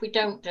nose if we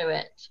don't do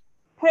it.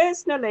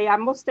 Personally, I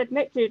must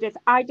admit, Judith,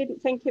 I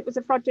didn't think it was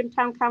a Frodsham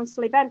Town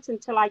Council event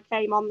until I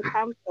came on the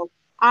council.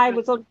 I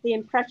was under the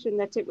impression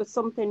that it was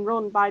something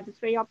run by the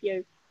three of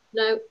you.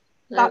 No.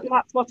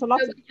 That's what a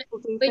lot of people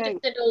do think. We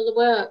just did all the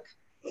work.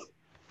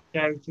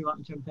 Joe, do you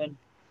want to jump in?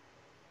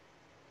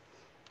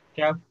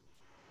 Joe?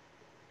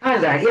 Hi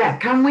there. Yeah,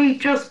 can we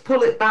just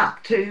pull it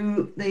back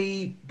to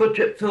the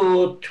budget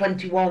for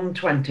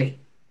 21-20?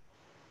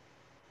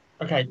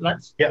 Okay,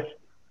 let's. Yeah.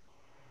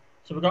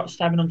 So we've got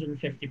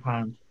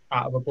 £750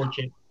 out of a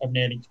budget of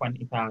nearly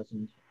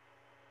 20,000.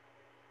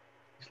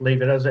 Let's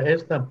leave it as it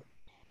is then.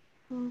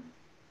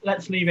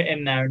 Let's leave it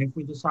in there, and if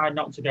we decide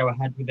not to go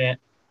ahead with it,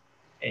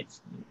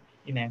 it's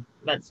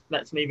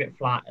let's leave it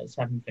flat at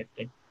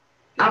 750.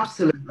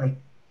 Absolutely.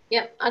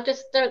 Yep, I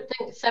just don't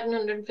think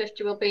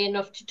 750 will be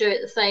enough to do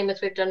it the same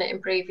as we've done it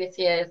in previous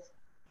years.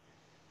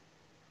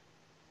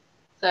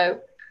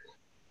 So,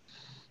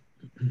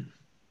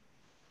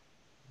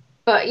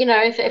 but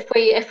if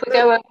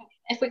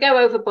we go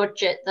over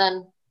budget,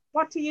 then.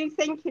 What are you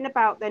thinking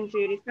about then,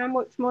 Judith? How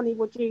much money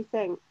would you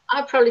think?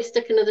 I'd probably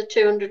stick another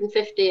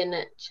 250 in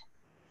it.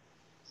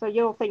 So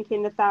you're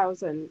thinking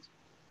 1,000?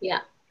 Yeah.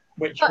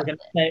 Which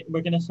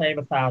we're going to save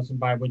 1,000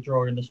 by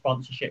withdrawing the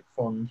sponsorship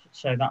fund.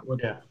 So that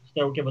would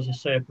still give us a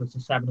surplus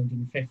of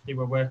 750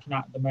 we're working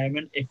at the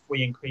moment, if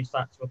we increase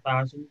that to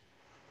 1,000.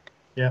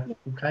 Yeah.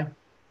 Okay.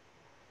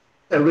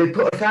 So we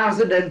put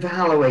 1,000 in for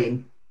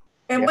Halloween.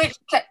 In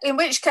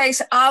which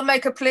case, I'll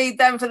make a plea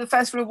then for the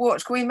Festival of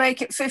Walks. Can we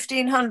make it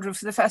 1,500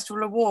 for the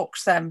Festival of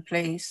Walks then,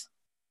 please?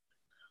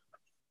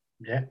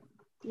 Yeah.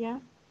 Yeah.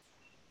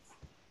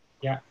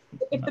 Yeah.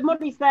 If the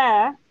money's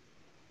there.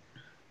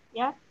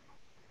 Yeah.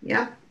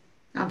 Yeah,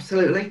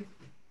 absolutely.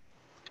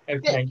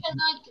 Okay. Can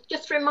I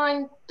just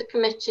remind the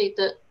committee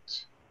that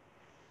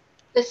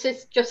this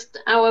is just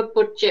our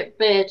budget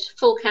bid?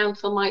 Full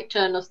council might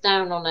turn us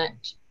down on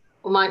it,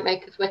 or might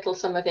make us whittle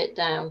some of it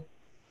down.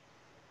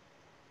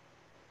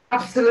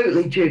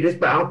 Absolutely, Judith,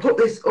 but I'll put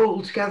this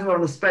all together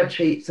on a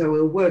spreadsheet so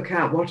we'll work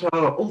out what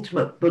our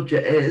ultimate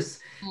budget is.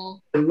 So,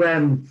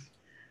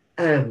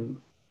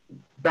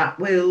 that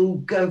will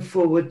go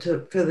forward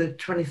for the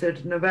 23rd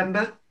of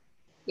November.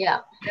 Yeah.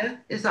 Yeah,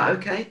 is that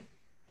okay?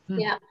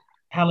 Yeah.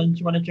 Helen, do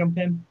you want to jump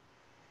in?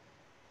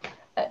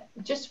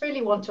 Just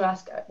really want to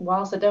ask,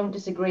 whilst I don't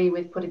disagree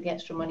with putting the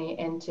extra money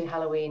into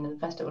Halloween and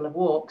Festival of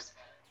Walks,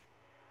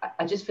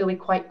 I just feel we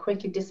quite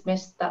quickly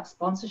dismissed that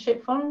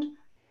sponsorship fund,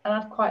 and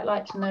I'd quite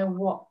like to know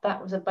what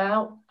that was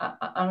about.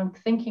 I'm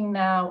thinking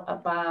now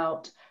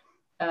about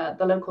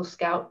the local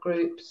scout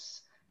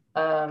groups,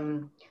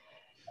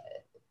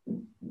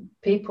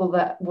 people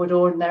that would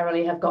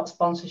ordinarily have got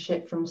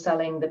sponsorship from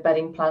selling the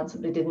bedding plants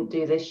that they didn't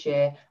do this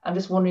year. I'm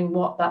just wondering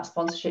what that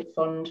sponsorship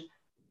fund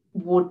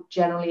would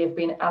generally have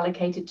been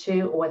allocated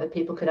to, or whether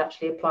people could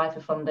actually apply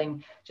for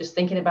funding. Just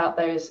thinking about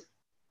those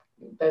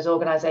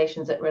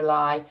organisations that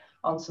rely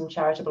on some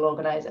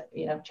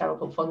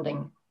charitable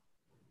funding.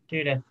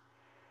 Judith?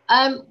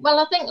 Well,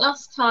 I think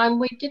last time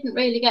we didn't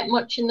really get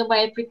much in the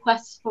way of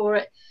requests for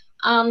it,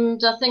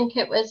 and I think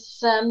it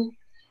was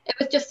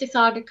just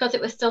decided because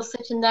it was still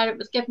sitting there. It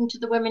was given to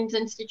the Women's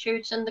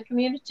Institute and the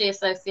Community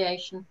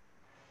Association.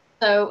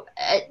 So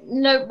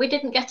no, we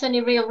didn't get any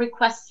real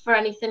requests for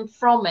anything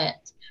from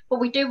it, but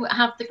we do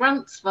have the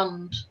grants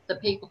fund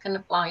that people can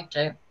apply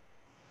to.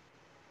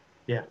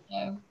 Yeah.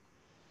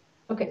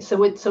 Okay, so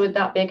would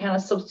that be a kind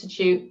of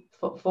substitute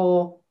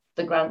for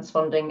the grants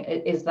funding?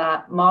 Is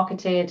that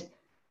marketed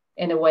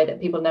in a way that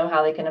people know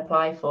how they can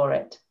apply for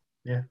it?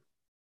 Yeah.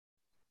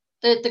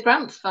 The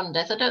grants fund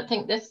is. I don't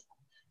think this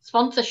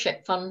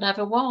sponsorship fund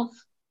ever was.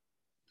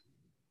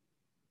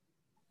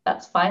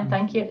 That's fine,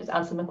 thank you. Just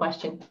answer my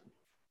question.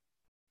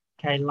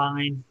 Okay,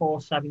 line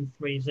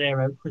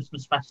 4730,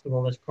 Christmas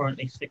Festival, there's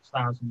currently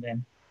 6,000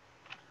 in.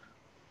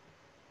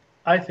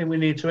 I think we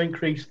need to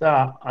increase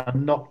that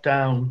and knock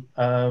down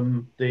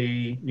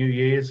the New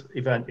Year's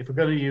event. If we're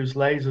going to use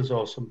lasers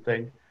or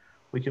something,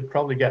 we could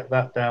probably get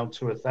that down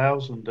to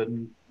 1,000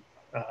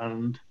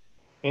 and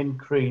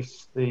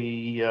increase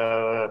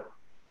the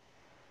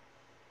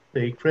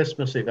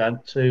Christmas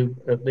event to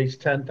at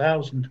least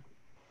 10,000.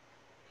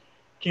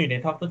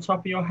 Judith, off the top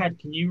of your head,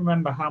 can you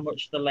remember how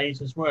much the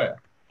lasers were?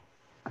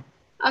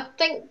 I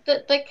think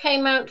that they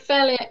came out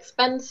fairly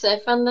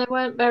expensive and they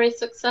weren't very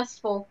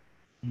successful.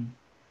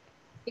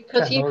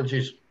 Because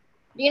technologies.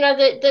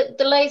 the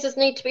lasers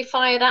need to be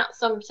fired at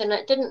something.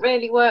 It didn't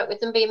really work with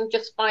them being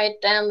just fired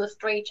down the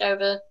street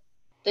over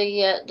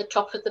the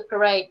top of the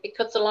parade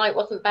because the light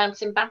wasn't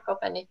bouncing back off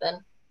anything.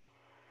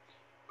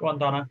 Go on,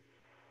 Donna.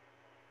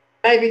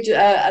 Maybe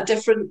a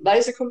different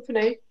laser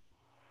company.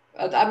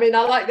 I mean,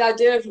 I like the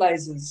idea of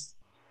lasers.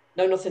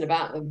 Know nothing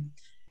about them.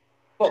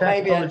 But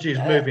Technology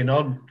maybe is moving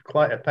on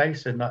quite a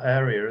pace in that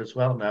area as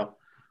well now.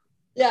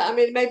 Yeah, I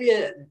mean, maybe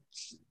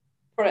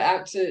put it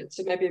out to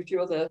maybe a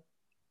few other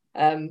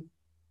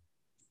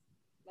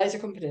laser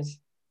companies.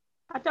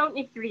 I don't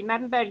know if you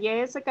remember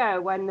years ago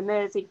when the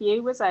Mersey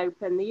View was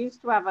open, they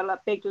used to have a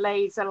big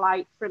laser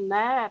light from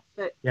there.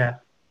 But yeah,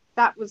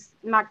 that was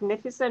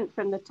magnificent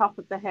from the top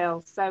of the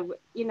hill. So,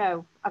 you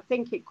know, I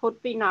think it could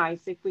be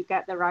nice if we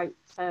get the right.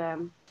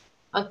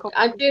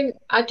 I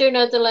do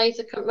know the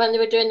laser when they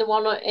were doing the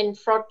one in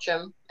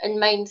Frodsham in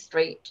Main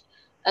Street,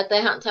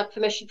 they had to have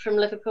permission from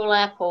Liverpool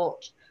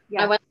Airport.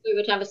 Yeah. I went we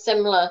would have a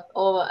similar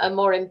or a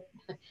more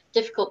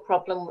difficult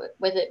problem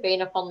with it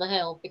being up on the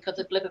hill because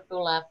of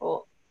Liverpool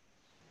Airport.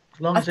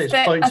 as long as it's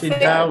pointing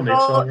down,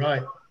 it's all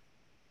right.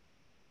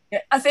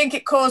 I think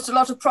it caused a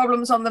lot of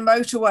problems on the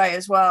motorway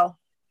as well.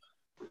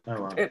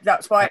 Oh, wow.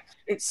 That's why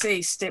it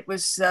ceased. It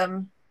was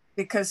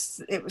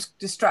because it was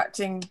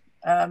distracting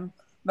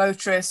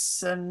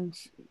motorists and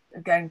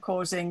again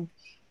causing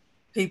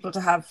people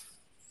to have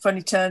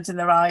funny turns in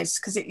their eyes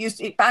because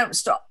it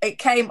bounced off. It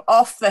came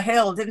off the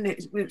hill, didn't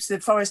it? It was the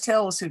Forest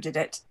Hills who did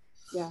it.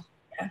 Yeah.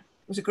 It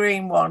was a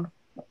green one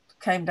that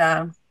came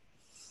down.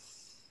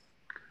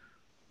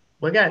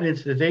 We're getting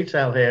into the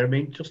detail here. I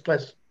mean, just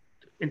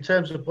in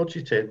terms of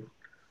budgeting,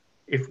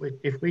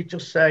 if we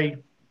just say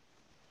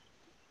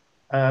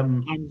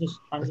I'm just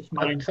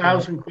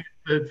 1,000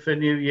 quid for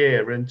New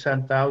Year and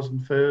 10,000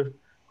 for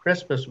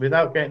Christmas,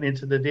 without getting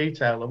into the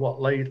detail of what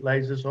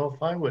lasers or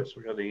fireworks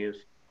we're going to use.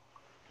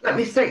 Let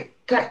me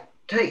take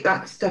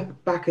that step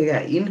back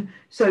again.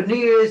 So New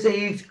Year's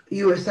Eve,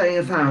 you were saying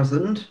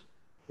 1,000.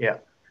 Yeah,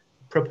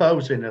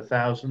 proposing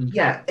 1,000.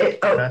 Yeah,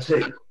 up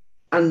to,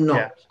 and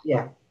not.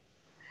 Yeah.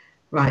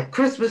 Right,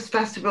 Christmas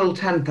festival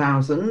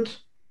 10,000.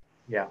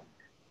 Yeah.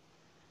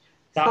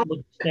 That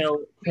would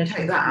still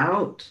take that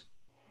out.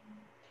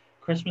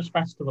 Christmas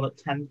festival at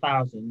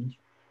 10,000.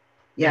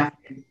 Yeah.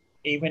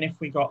 Even if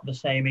we got the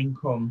same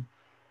income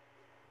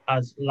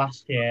as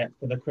last year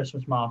for the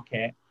Christmas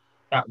market,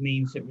 that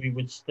means that we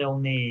would still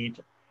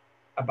need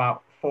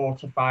about £4,000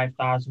 to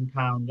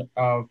 £5,000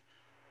 of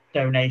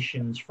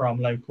donations from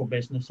local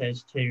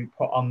businesses to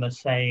put on the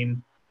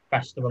same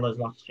festival as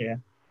last year.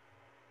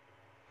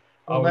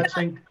 Well, let's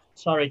think.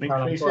 Sorry,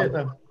 Caroline. Increase it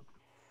then.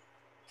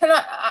 Can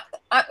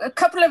a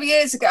couple of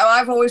years ago,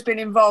 I've always been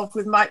involved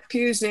with Mike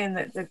Pusey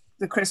in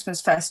the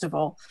Christmas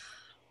festival.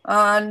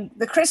 And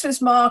the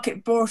Christmas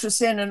market brought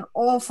us in an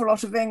awful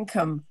lot of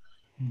income.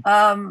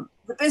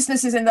 The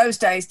businesses in those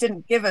days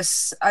didn't give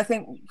us, I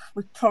think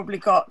we probably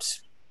got,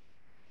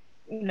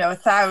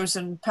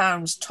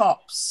 £1,000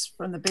 tops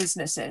from the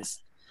businesses.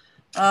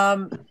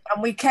 And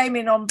we came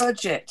in on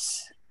budget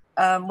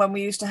when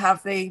we used to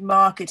have the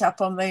market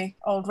up on the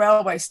old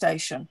railway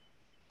station.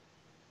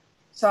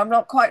 So I'm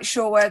not quite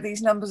sure where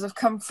these numbers have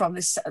come from.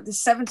 This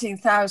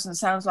 17,000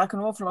 sounds like an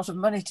awful lot of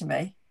money to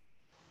me.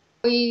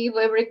 We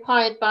were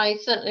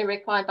certainly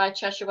required by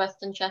Cheshire West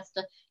and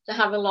Chester to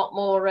have a lot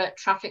more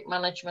traffic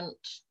management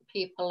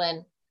people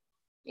in,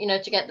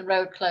 to get the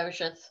road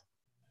closures.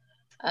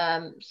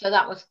 So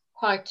that was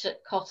quite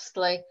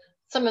costly.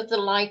 Some of the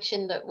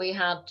lighting that we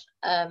had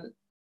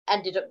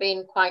ended up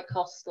being quite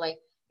costly.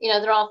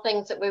 There are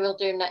things that we will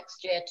do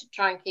next year to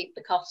try and keep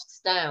the costs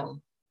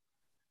down.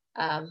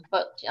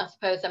 But I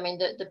suppose,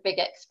 the big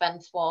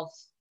expense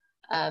was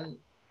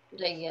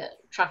the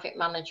traffic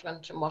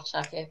management and what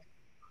have you.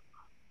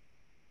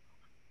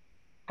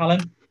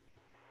 Helen?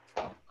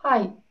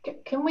 Hi,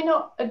 can we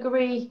not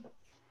agree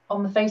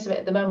on the face of it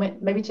at the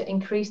moment, maybe to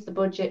increase the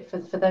budget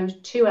for those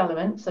two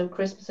elements, so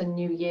Christmas and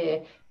New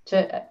Year,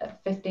 to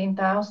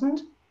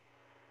 15,000?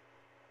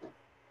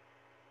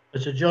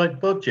 It's a joint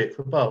budget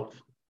for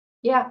both.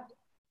 Yeah.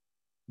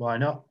 Why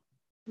not?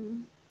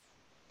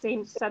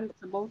 Seems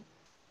sensible.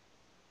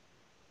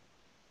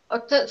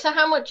 So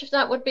how much of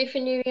that would be for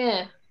New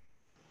Year?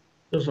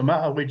 Doesn't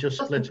matter. We just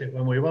split it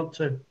when we want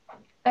to.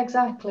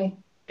 Exactly.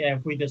 Yeah,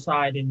 if we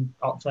decide in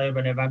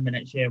October, November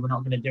next year we're not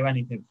going to do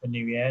anything for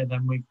New Year,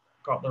 then we've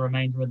got the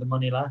remainder of the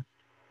money left.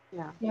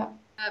 Yeah.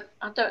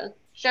 I don't.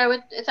 Joe,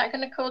 is that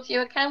going to cause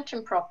you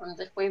accounting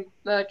problems if we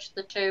merge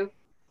the two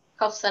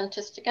cost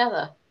centres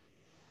together?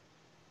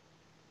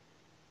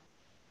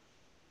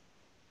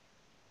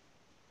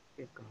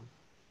 I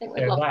think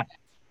we've lost.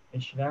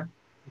 Is she there?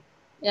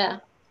 Yeah.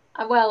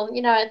 Well,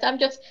 I'm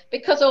just,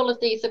 because all of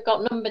these have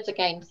got numbers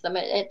against them,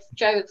 it's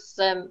Joe's,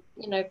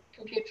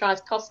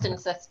 computerized costing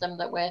system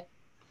that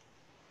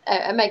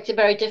it makes it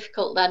very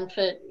difficult then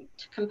to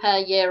compare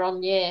year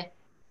on year.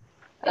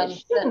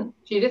 It shouldn't,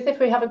 Judith, if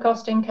we have a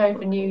costing code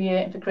for New Year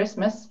and for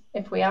Christmas,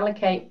 if we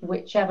allocate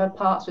whichever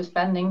parts we're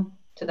spending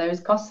to those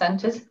cost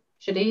centres,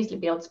 should easily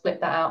be able to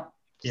split that out.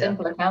 Yeah.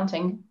 Simple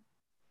accounting.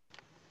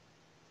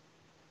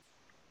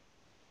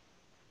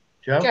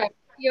 Joe,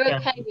 you're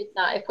okay with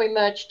that if we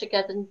merge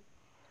together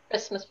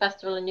Christmas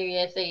festival and New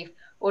Year's Eve,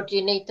 or do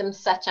you need them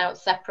set out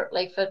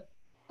separately for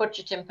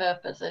budgeting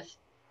purposes?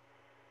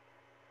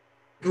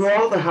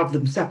 Rather have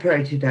them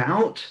separated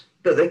out,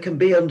 but they can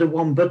be under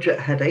one budget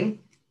heading.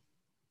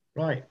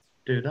 Right,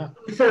 do that.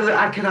 So that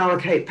I can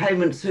allocate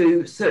payments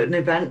to certain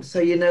events, so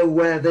you know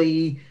where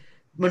the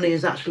money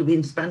is actually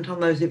being spent on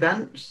those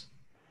events.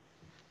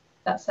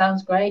 That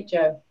sounds great,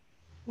 Joe.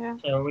 Yeah.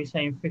 So are we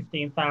saying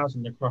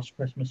 15,000 across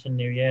Christmas and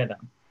New Year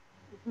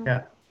then?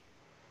 Yeah.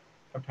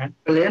 Okay.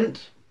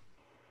 Brilliant.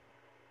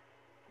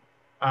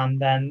 And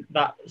then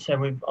so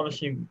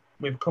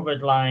we've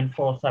covered line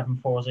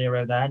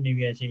 4740 there, New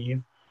Year's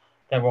Eve.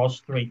 There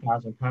was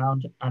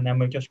 £3,000. And then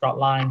we've just got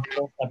line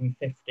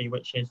 4750,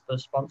 which is the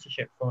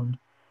sponsorship fund.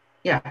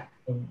 Yeah.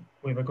 So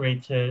we've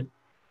agreed to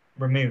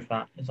remove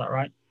that. Is that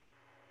right?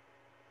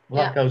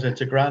 Well, that goes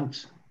into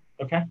grants.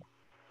 Okay.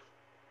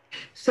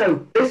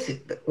 So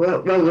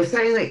well, we're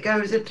saying that it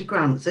goes into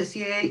grants. This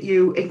year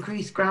you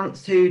increase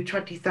grants to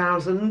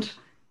 20,000.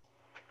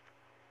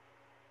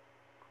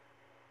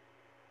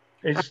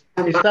 Is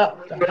that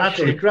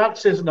actually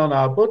grants isn't on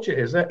our budget,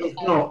 is it?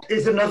 It's not.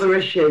 It's another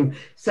issue.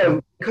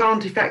 So we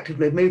can't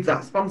effectively move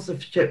that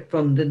sponsorship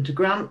fund into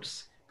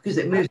grants because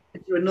it moves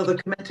into another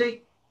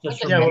committee.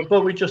 Yeah,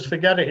 but we just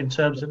forget it in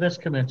terms of this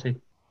committee.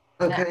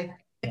 Okay.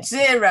 It's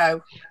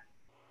zero.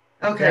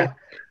 Okay. Yeah.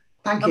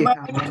 Thank And you.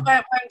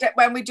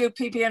 when we do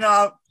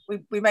PP&R,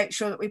 we make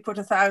sure that we put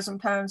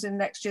 £1,000 in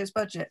next year's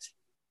budget.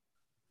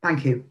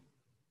 Thank you.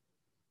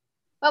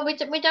 Well, we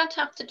don't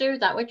have to do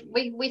that.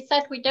 We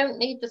said we don't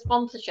need the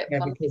sponsorship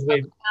fund because we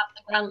have the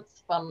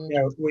grants fund.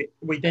 Yeah,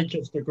 we did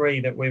just agree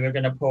that we were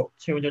going to put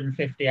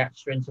 250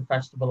 extra into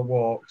Festival of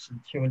Walks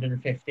and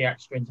 250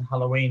 extra into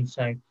Halloween.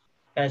 So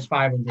there's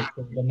 500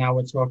 quid, and now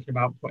we're talking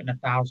about putting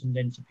 1,000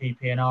 into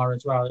PP&R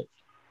as well.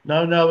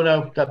 No.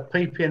 That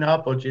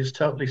PP&R budget is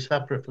totally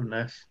separate from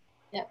this.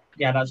 Yeah.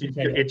 Yeah, that's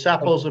it's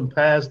apples and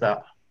pears.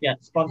 That. Yeah,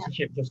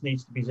 sponsorship just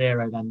needs to be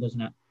zero then,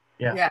 doesn't it?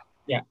 Yeah.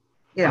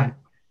 Yeah.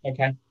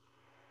 Okay.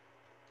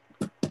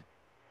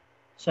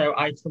 So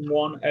item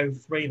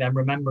 103 then,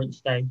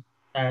 Remembrance Day,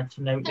 to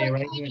note the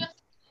arrangement.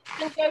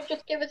 Can Joe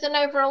just give us an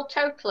overall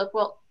total of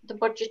what the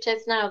budget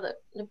is now,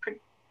 that the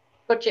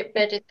budget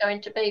bid is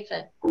going to be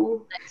for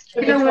next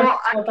year? You know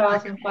what? I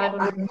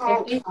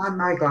 24,550. can't find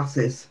my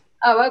glasses.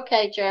 Oh,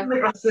 okay, Joe. My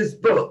glasses,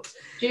 but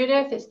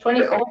Judith, it's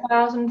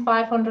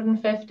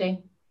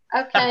 24,550.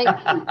 Okay.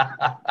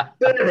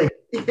 Bernie,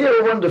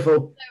 you're wonderful.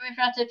 So we've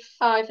added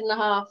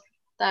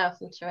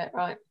 5,500 to it,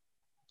 right?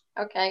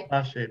 Okay.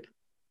 That's it.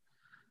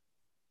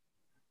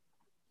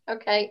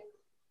 Okay.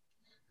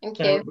 Thank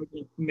So you.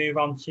 we move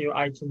on to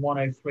item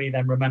 103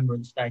 then,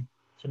 Remembrance Day,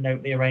 to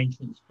note the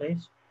arrangements,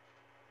 please.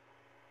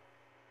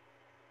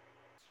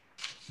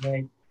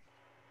 Okay.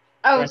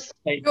 Oh,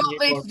 You want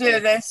me to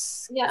do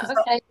this? yeah,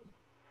 okay.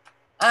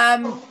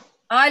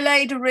 I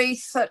laid a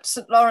wreath at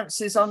St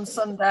Lawrence's on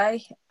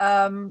Sunday.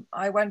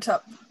 I went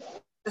up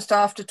just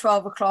after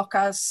 12 o'clock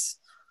as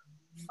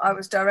I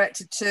was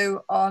directed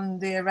to on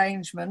the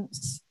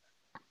arrangements.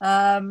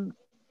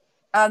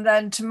 And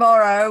then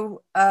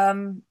tomorrow,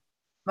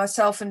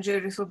 myself and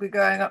Judith will be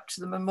going up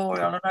to the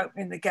memorial and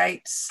opening the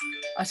gates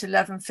at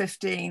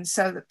 11:15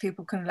 so that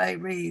people can lay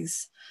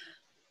wreaths.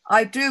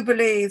 I do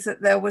believe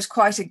that there was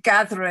quite a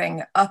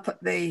gathering up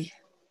at the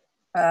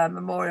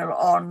memorial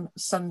on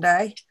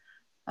Sunday,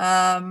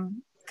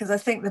 because I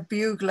think the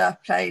bugler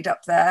played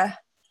up there,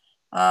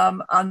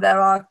 and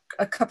there are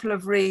a couple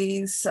of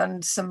wreaths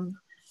and some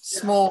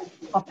small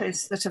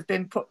poppies that have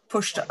been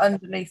pushed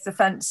underneath the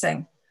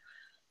fencing,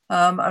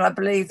 and I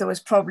believe there was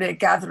probably a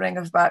gathering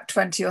of about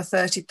 20 or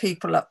 30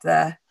 people up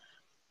there,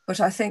 but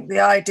I think the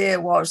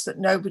idea was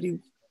that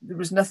there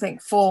was nothing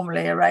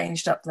formally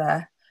arranged up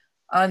there,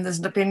 and there's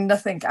been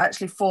nothing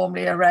actually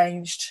formally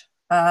arranged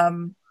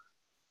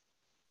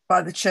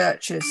by the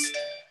churches.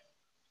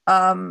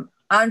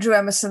 Andrew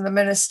Emerson, the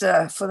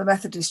minister for the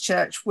Methodist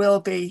Church, will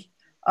be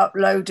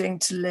uploading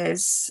to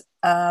Liz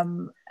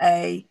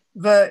a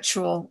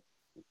virtual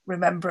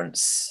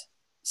remembrance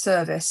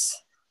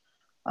service,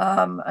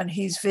 and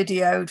he's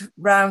videoed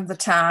round the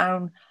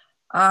town,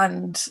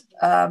 and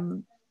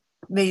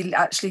me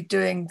actually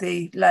doing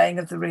the laying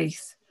of the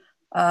wreath,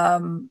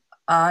 and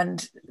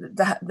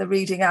the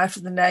reading out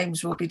of the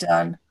names will be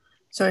done.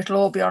 So it'll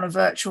all be on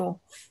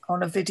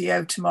a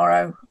video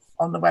tomorrow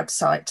on the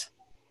website.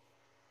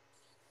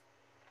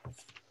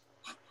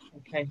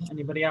 Okay,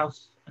 anybody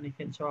else?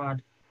 Anything to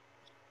add?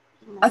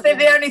 I think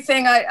the only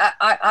thing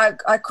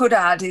I could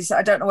add is,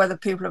 I don't know whether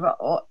people have,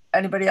 or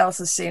anybody else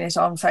has seen it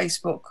on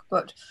Facebook,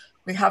 but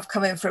we have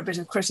come in for a bit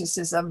of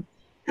criticism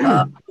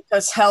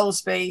because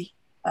Helsby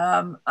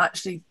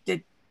actually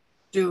did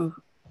do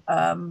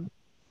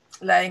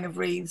laying of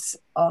wreaths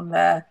on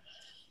their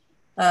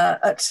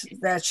at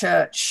their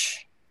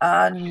church,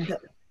 and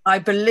I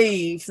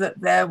believe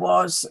that there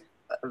was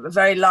a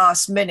very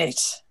last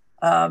minute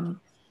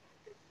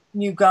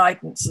new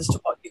guidance as to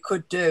what you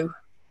could do.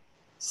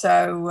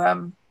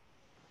 So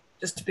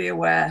just to be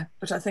aware,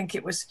 but I think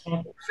it was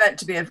meant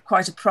to be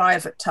quite a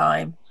private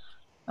time.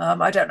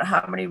 I don't know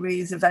how many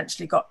wreaths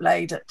eventually got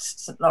laid at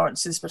St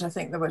Lawrence's, but I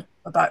think there were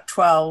about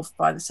 12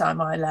 by the time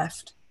I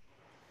left.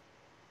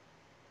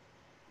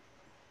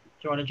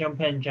 Do you want to jump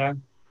in, Joe?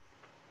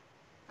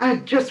 I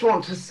just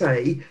want to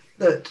say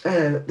that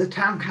the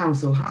town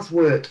council has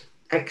worked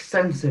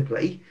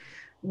extensively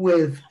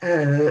with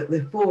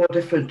the 4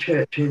 different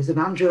churches, and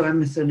Andrew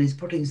Emerson is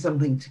putting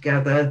something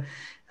together.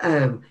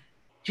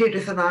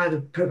 Judith and I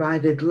have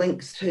provided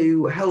links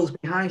to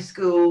Helsby High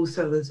School,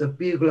 so there's a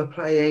bugler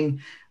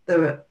playing.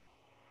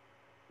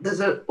 There's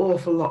an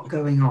awful lot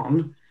going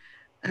on.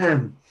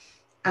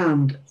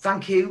 And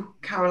thank you,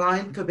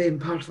 Caroline, for being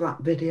part of that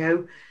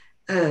video.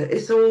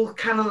 It's all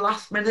kind of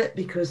last minute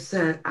because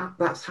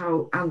that's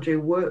how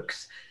Andrew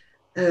works.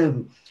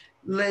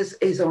 Liz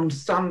is on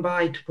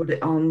standby to put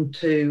it on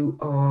to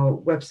our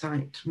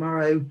website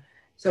tomorrow,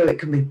 so it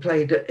can be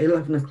played at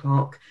 11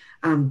 o'clock.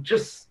 And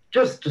just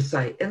to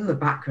say, in the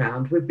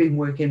background, we've been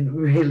working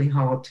really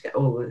hard to get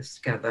all of this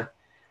together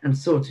and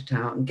sort it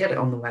out and get it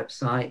on the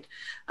website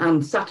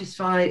and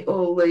satisfy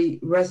all the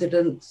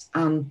residents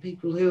and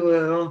people who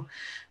are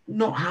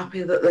not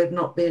happy that they've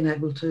not been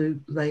able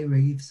to lay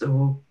wreaths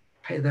or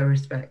pay their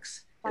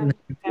respects. Thank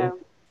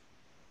you.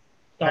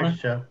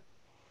 Thanks, Joe.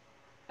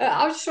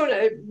 I was just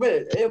wondering,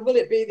 will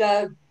it be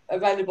there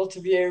available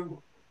to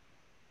view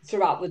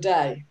throughout the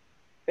day?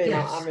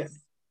 Yes.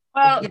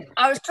 Well,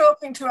 I was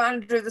talking to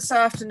Andrew this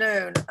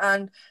afternoon,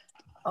 and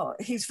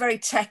he's very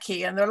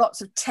techie, and there are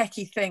lots of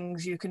techie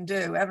things you can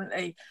do, haven't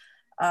they?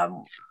 I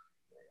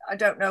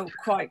don't know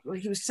quite.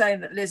 He was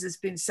saying that Liz has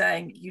been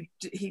saying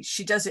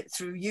she does it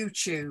through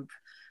YouTube,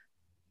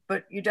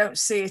 but you don't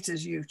see it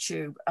as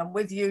YouTube. And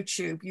with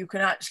YouTube, you can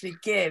actually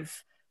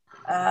give.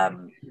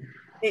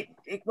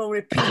 It will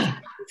repeat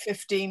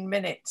 15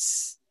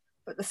 minutes,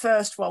 but the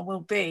first one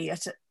will be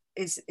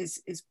is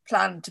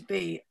planned to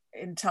be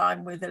in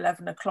time with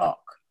 11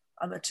 o'clock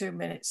and the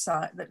minute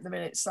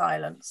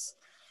silence.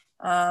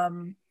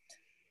 But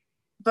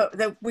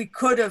we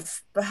could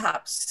have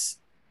perhaps,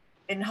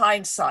 in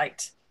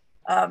hindsight,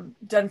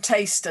 done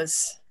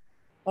tasters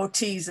or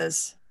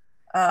teasers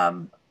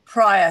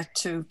prior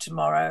to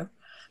tomorrow,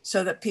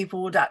 so that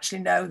people would actually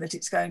know that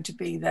it's going to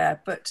be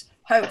there. But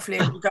hopefully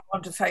it will go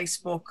onto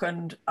Facebook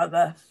and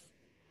other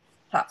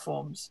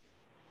platforms.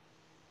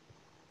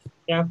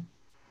 Yeah.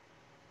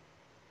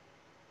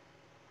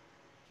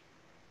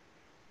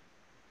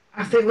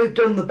 I think we've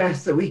done the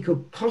best that we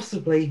could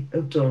possibly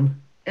have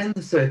done in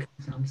the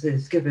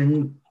circumstances,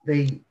 given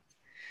the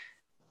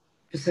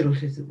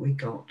facilities that we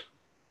got.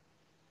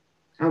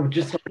 I would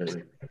just like to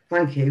say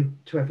thank you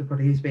to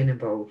everybody who's been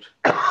involved.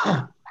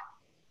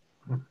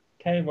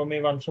 Okay, we'll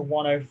move on to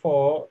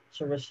 104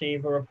 to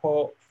receive a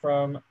report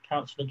from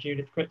Councillor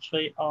Judith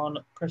Critchley on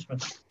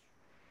Christmas.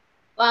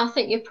 Well, I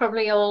think you've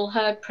probably all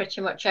heard pretty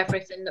much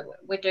everything that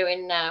we're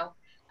doing now.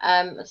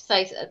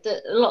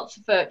 Lots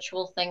of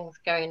virtual things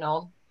going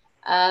on.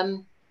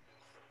 And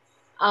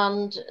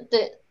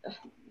the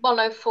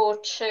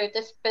 104.2,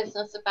 this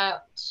business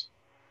about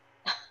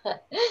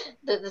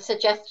the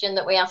suggestion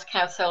that we ask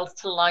households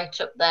to light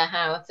up their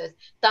houses,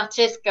 that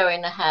is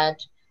going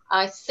ahead.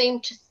 I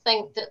seem to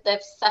think that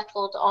they've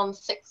settled on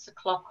 6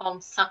 o'clock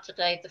on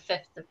Saturday, the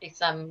 5th of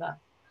December,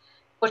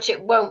 but it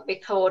won't be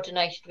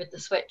coordinated with the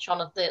switch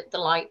on of the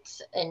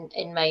lights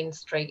in Main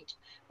Street.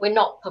 We're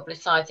not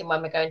publicising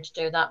when we're going to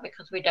do that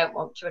because we don't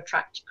want to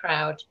attract a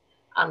crowd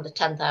and a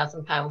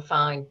 £10,000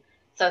 fine.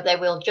 So they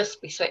will just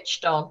be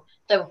switched on.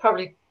 There will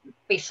probably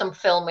be some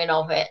filming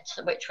of it,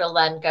 which will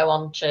then go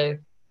on to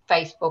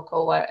Facebook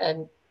or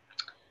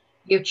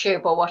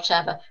YouTube or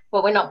whatever,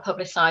 but we're not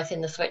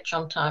publicising the switch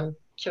on time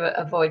to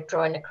avoid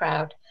drawing a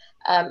crowd.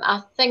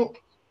 I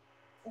think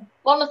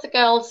one of the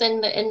girls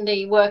in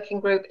the working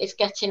group is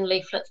getting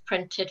leaflets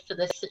printed for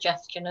this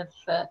suggestion of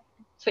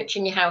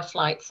switching your house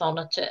lights on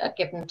at a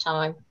given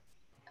time.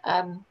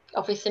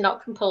 Obviously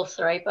not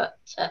compulsory, but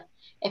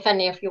if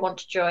any of you want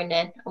to join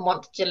in and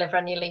want to deliver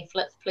any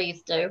leaflets,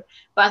 please do.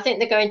 But I think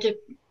they're going to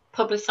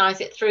publicise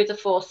it through the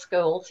 4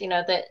 schools. You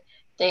know, that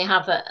they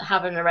have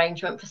an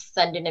arrangement for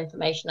sending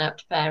information out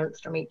to parents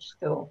from each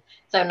school.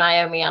 So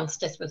Naomi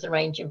Anstis was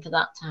arranging for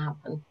that to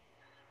happen.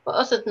 But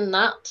other than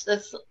that,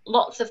 there's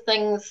lots of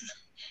things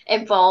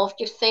involved.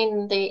 You've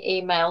seen the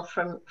email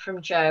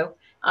from Joe.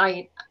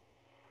 I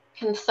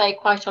can say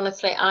quite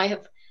honestly, I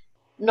have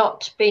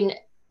not been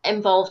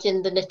involved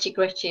in the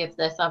nitty-gritty of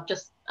this. I've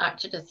just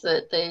acted as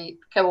the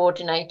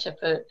coordinator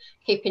for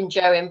keeping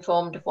Joe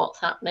informed of what's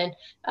happening.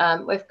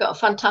 We've got a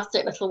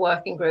fantastic little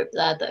working group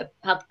there that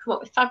have come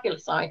up with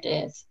fabulous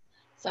ideas.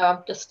 So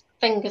I'm just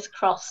fingers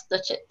crossed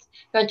that it's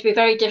going to be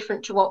very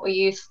different to what we're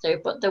used to,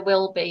 but there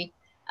will be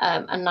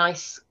a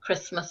nice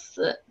Christmas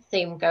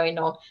theme going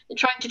on. They're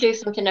trying to do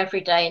something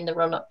every day in the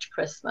run up to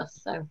Christmas.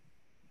 So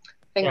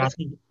fingers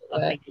I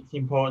think it's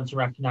important to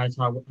recognise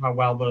how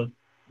well the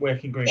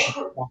working group is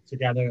got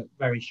together at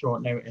very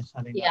short notice.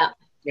 I think it's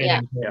really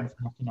important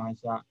to recognise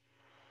that.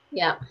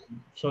 Yeah.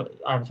 So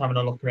I was having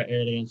a look at it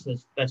earlier, and so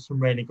there's some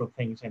really good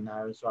things in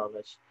there as well.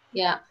 It's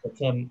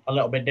a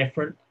little bit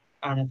different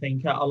I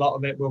think a lot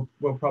of it will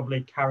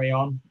probably carry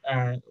on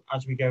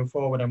as we go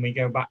forward and we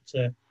go back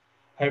to,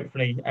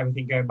 hopefully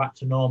everything going back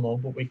to normal,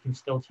 but we can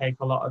still take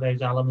a lot of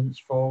those elements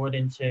forward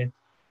into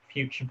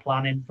future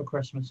planning for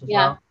Christmas as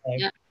well.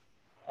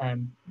 So,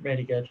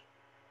 really good.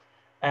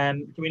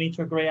 Do we need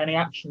to agree any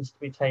actions to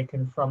be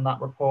taken from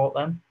that report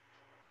then?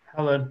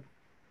 Helen.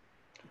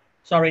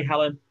 Sorry,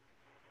 Helen.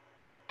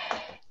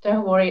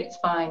 Don't worry, it's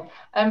fine.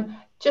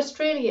 Just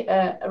really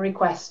a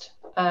request,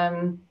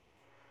 kind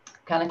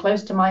of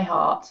close to my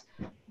heart.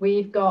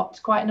 We've got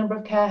quite a number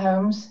of care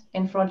homes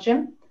in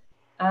Frodsham,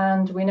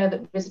 and we know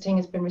that visiting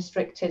has been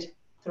restricted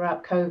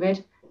throughout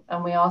COVID,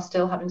 and we are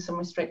still having some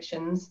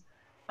restrictions.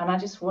 And I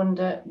just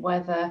wonder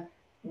whether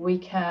we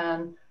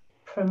can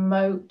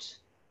promote,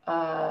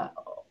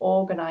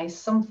 organise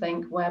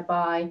something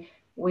whereby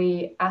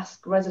we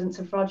ask residents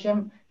of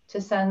Frodsham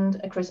to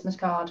send a Christmas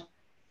card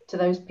to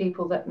those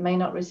people that may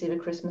not receive a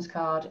Christmas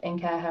card in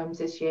care homes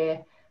this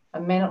year,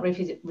 and may not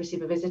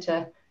receive a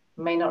visitor,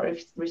 may not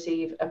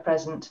receive a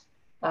present.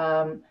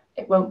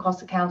 It won't cost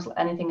the council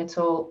anything at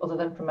all other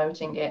than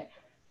promoting it.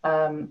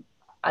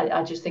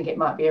 I just think it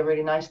might be a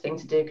really nice thing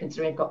to do,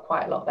 considering we've got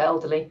quite a lot of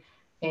elderly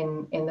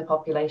in the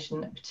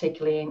population,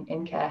 particularly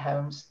in care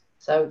homes.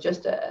 So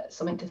just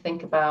something to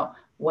think about,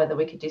 whether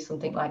we could do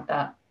something like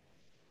that.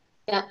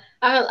 Yeah,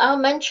 I'll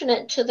mention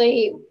it to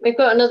we've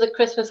got another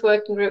Christmas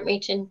working group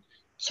meeting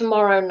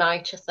tomorrow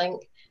night, I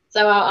think.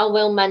 So I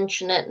will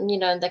mention it,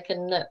 and they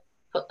can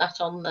put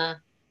that on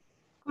there.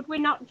 Could we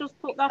not just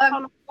put that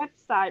on a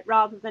website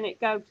rather than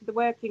it go to the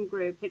working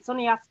group? It's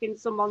only asking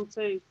someone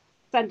to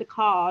send a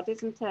card,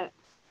 isn't it?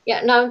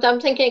 Yeah, no,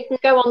 I'm thinking it can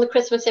go on the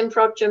Christmas in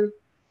Frodsham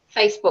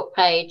Facebook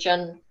page,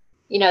 and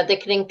they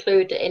can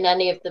include it in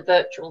any of the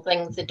virtual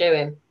things they're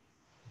doing.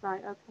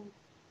 Right, okay.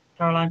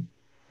 Caroline?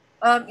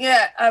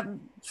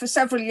 For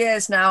several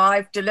years now,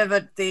 I've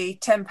delivered the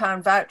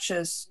 £10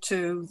 vouchers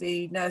to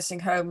the nursing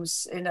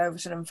homes in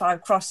Overton and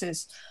Five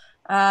Crosses,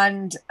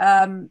 and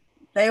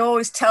they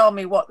always tell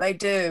me what they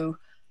do.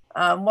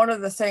 One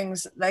of the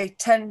things they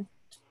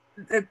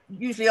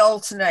usually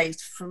alternate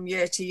from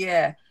year to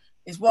year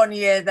is, one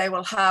year they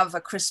will have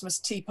a Christmas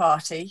tea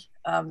party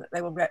that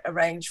they will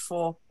arrange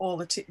for all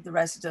the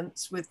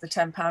residents with the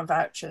 £10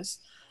 vouchers.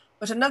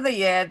 But another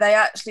year they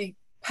actually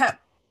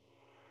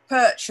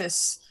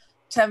purchase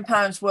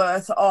 £10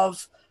 worth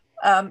of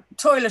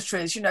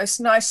toiletries,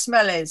 nice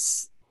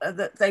smellies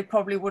that they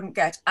probably wouldn't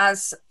get,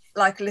 as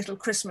like a little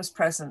Christmas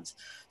present.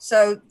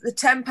 So the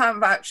 £10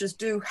 vouchers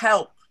do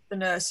help the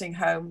nursing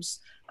homes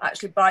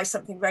actually buy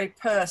something very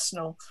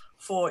personal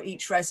for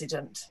each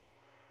resident.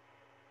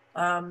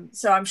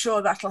 So I'm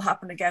sure that'll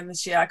happen again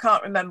this year. I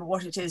can't remember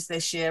what it is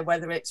this year,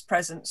 whether it's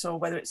presents or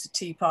whether it's a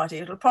tea party.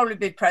 It'll probably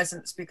be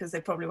presents, because they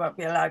probably won't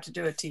be allowed to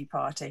do a tea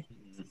party.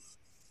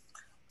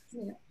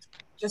 Yeah.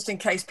 Just in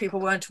case people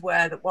weren't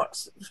aware that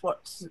what's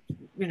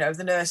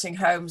the nursing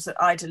homes that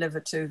I deliver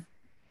to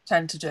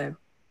tend to do.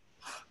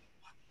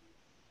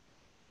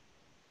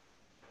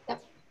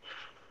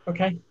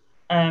 Okay,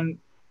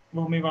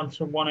 we'll move on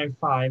to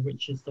 105,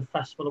 which is the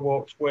Festival of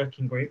Walks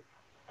working group.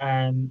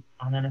 And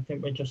then I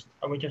think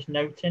are we just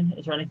noting?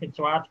 Is there anything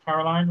to add,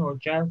 Caroline or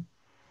Joe?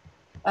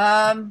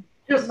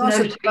 Just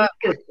noting,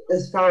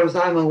 as far as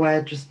I'm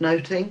aware, just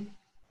noting.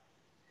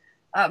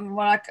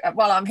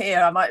 While I'm here,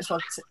 I might as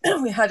well.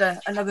 We had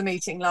another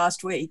meeting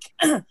last week,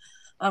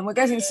 and we're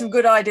getting some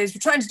good ideas.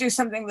 We're trying to do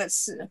something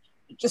that's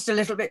just a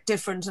little bit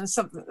different, and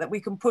something that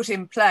we can put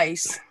in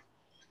place.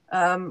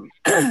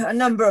 A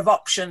number of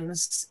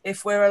options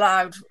if we're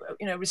allowed,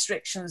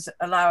 restrictions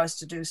allow us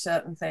to do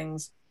certain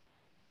things.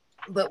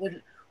 But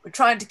we're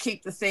trying to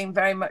keep the theme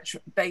very much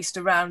based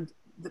around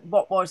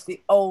what was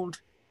the old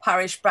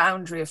parish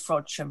boundary of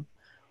Frodsham,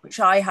 which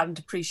I hadn't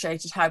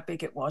appreciated how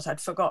big it was.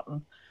 I'd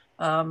forgotten.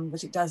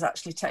 But it does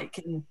actually take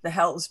in the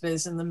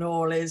Helsbys and the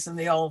Norleys and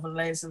the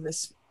Alvanleys of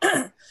this.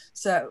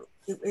 So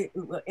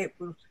it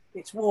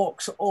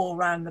walks all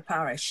around the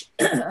parish,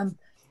 a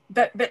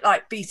bit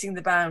like beating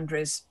the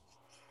boundaries.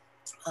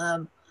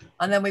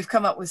 And then we've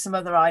come up with some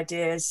other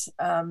ideas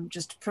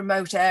just to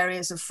promote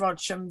areas of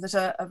Frodsham that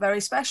are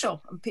very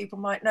special and people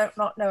might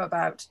not know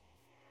about.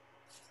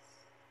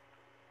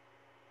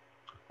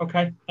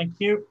 Okay, thank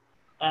you.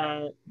 We've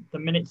noted the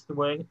minutes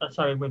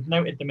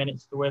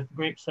of the working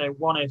group. So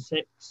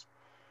 106,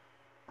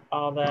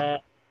 are there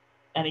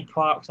any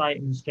Clark's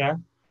items, Joe?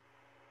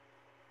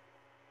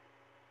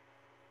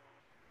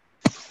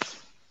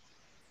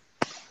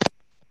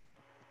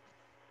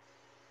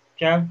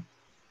 Joe?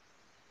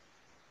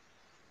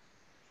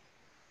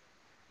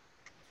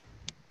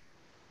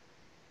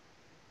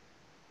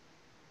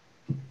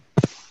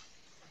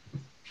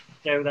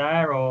 Joe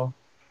there, or?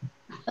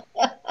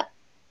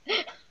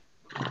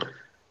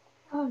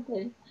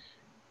 Okay.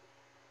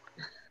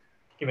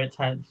 Give it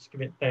 10, just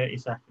give it 30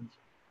 seconds.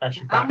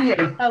 I'm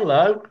here.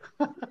 Hello.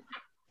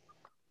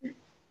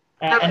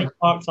 Any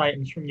Clark's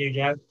items from you,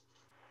 Joe?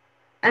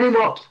 Any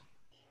what?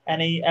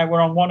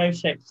 We're on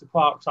 106, the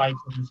Clark's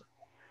items.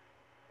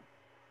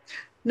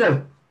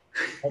 No.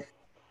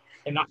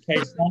 In that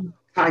case, then.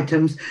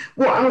 Items.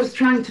 What I was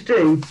trying to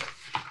do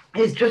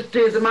is just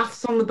do the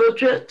maths on the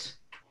budget.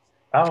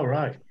 Oh,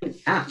 right.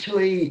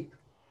 Actually,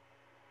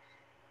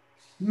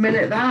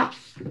 minute that.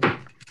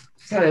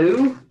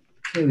 So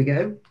here we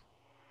go.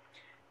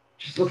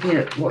 Just looking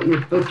at what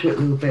your budget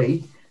will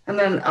be, and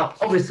then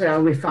obviously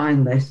I'll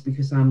refine this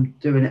because I'm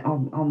doing it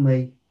on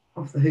the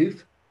off the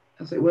hoof,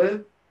 as it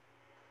were.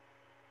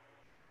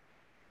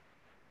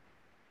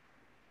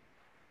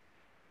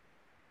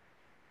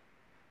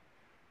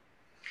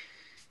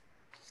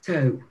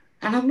 So,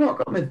 and I've not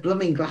got my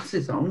blooming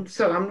glasses on,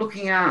 so I'm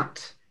looking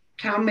at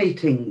town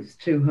meetings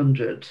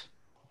 200,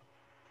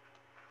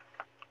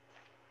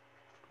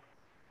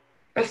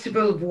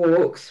 Festival of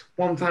Walks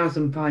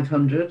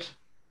 1,500.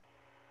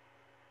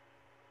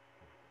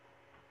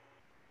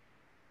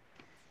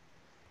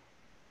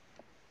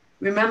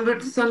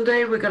 Remembered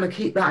Sunday, we're going to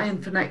keep that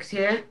in for next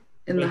year.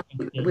 In the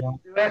we do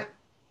it.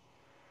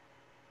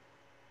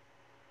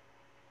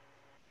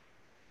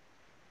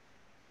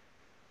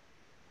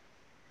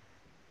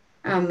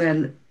 And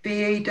then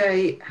BA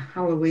Day,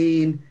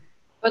 Halloween.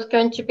 Was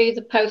going to be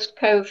the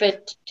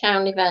post-COVID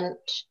town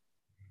event.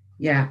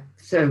 Yeah,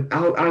 so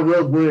I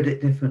will word it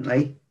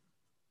differently.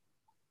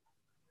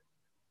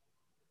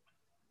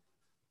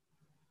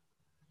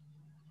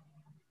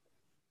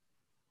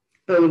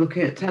 But we're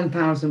looking at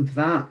 10,000 for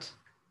that.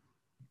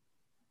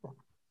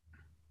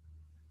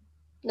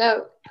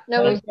 No,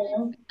 we're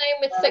staying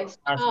with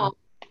 £6,500.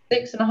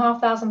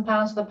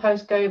 £6,500 for the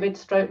post-COVID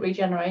stroke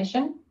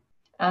regeneration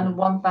and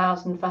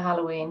 1,000 for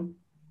Halloween.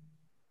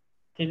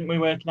 Didn't we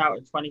work it out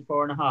at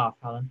 24.5,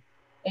 Helen?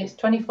 It's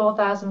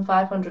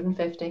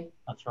 24,550.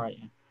 That's right,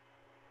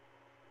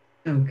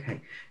 yeah.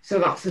 Okay, so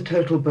that's the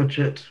total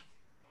budget.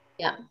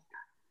 Yeah.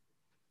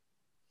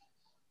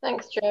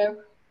 Thanks,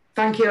 Jo.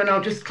 Thank you, and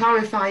I'll just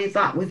clarify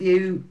that with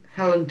you,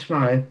 Helen,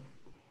 tomorrow.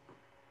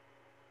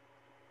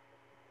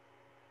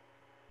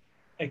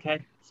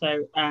 Okay,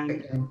 so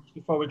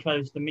before we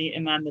close the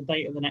meeting, then the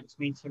date of the next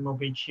meeting will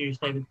be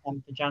Tuesday, the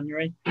 10th of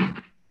January.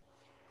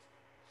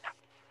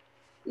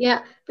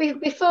 Yeah,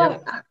 before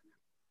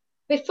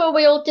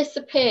we all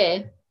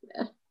disappear,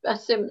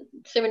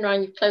 assuming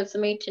Ryan, you've closed the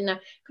meeting now,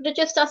 could I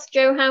just ask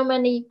Jo how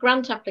many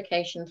grant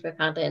applications we've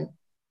had in?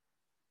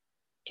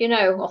 Do you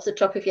know off the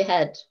top of your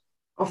head?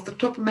 Off the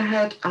top of my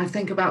head, I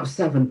think about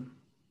 7.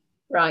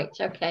 Right,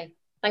 okay,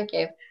 thank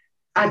you.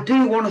 I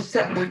do want to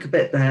step back a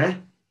bit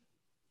there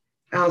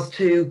as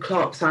to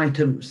Clark's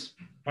items.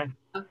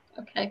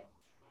 Okay.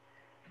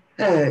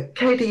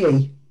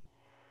 KDE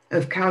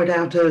have carried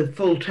out a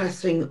full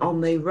testing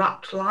on the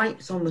wrapped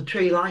lights, on the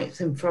tree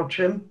lights in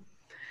Frodsham.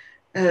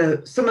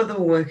 Some of them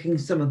are working,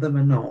 some of them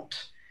are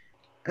not.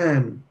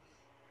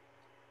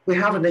 We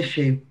have an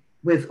issue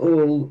with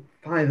all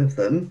 5 of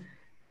them.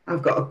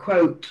 I've got a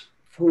quote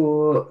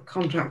for a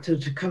contractor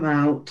to come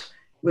out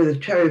with a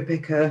cherry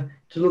picker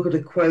to look at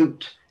a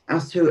quote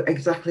as to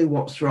exactly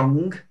what's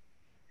wrong.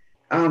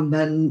 And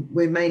then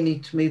we may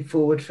need to move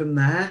forward from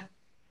there.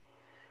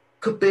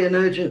 Could be an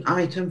urgent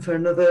item for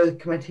another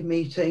committee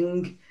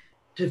meeting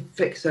to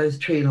fix those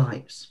tree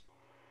lights.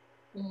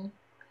 Mm.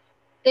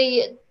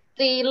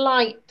 The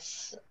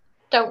lights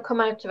don't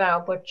come out of our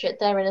budget.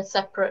 They're in a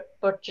separate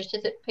budget.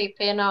 Is it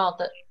PP&R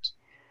that,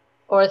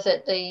 or is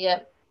it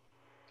the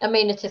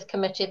amenities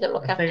committee that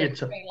look after the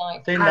tree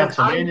lights? I think that's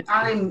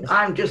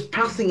I'm just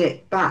passing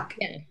it back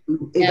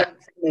to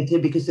events committee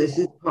because this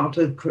is part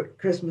of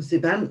Christmas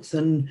events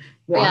and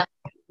what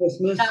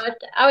Christmas.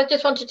 I was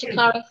just wanted to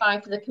clarify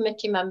for the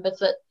committee members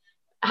that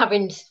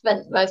having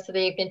spent most of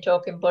the evening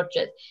talking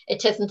budget,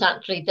 it isn't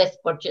actually this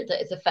budget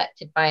that is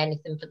affected by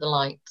anything for the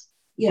lights.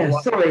 Yeah,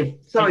 sorry,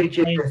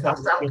 Judith, I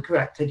stand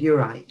corrected. You're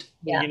right.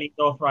 You need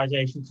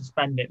authorisation to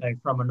spend it though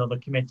from another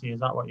committee. Is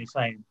that what you're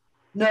saying?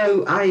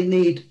 No, I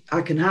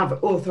can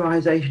have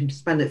authorisation to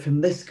spend it from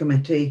this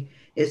committee.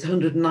 It's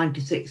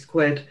 196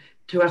 quid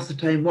to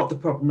ascertain what the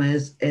problem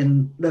is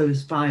in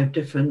those 5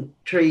 different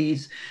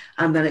trees,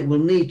 and then it will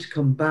need to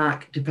come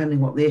back depending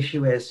what the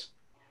issue is.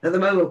 At the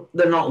moment,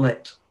 they're not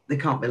lit. They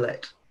can't be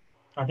lit.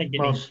 I think it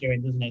needs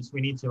doing, doesn't it? So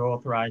we need to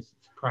authorise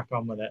to crack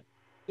on with it.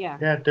 Yeah.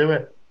 Yeah, do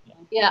it.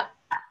 Yeah.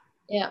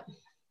 Yeah.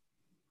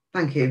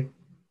 Thank you.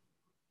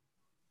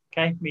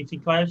 Okay,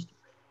 meeting closed.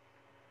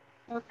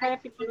 Okay,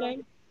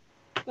 everybody.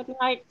 Good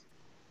night.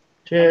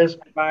 Cheers.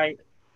 Bye.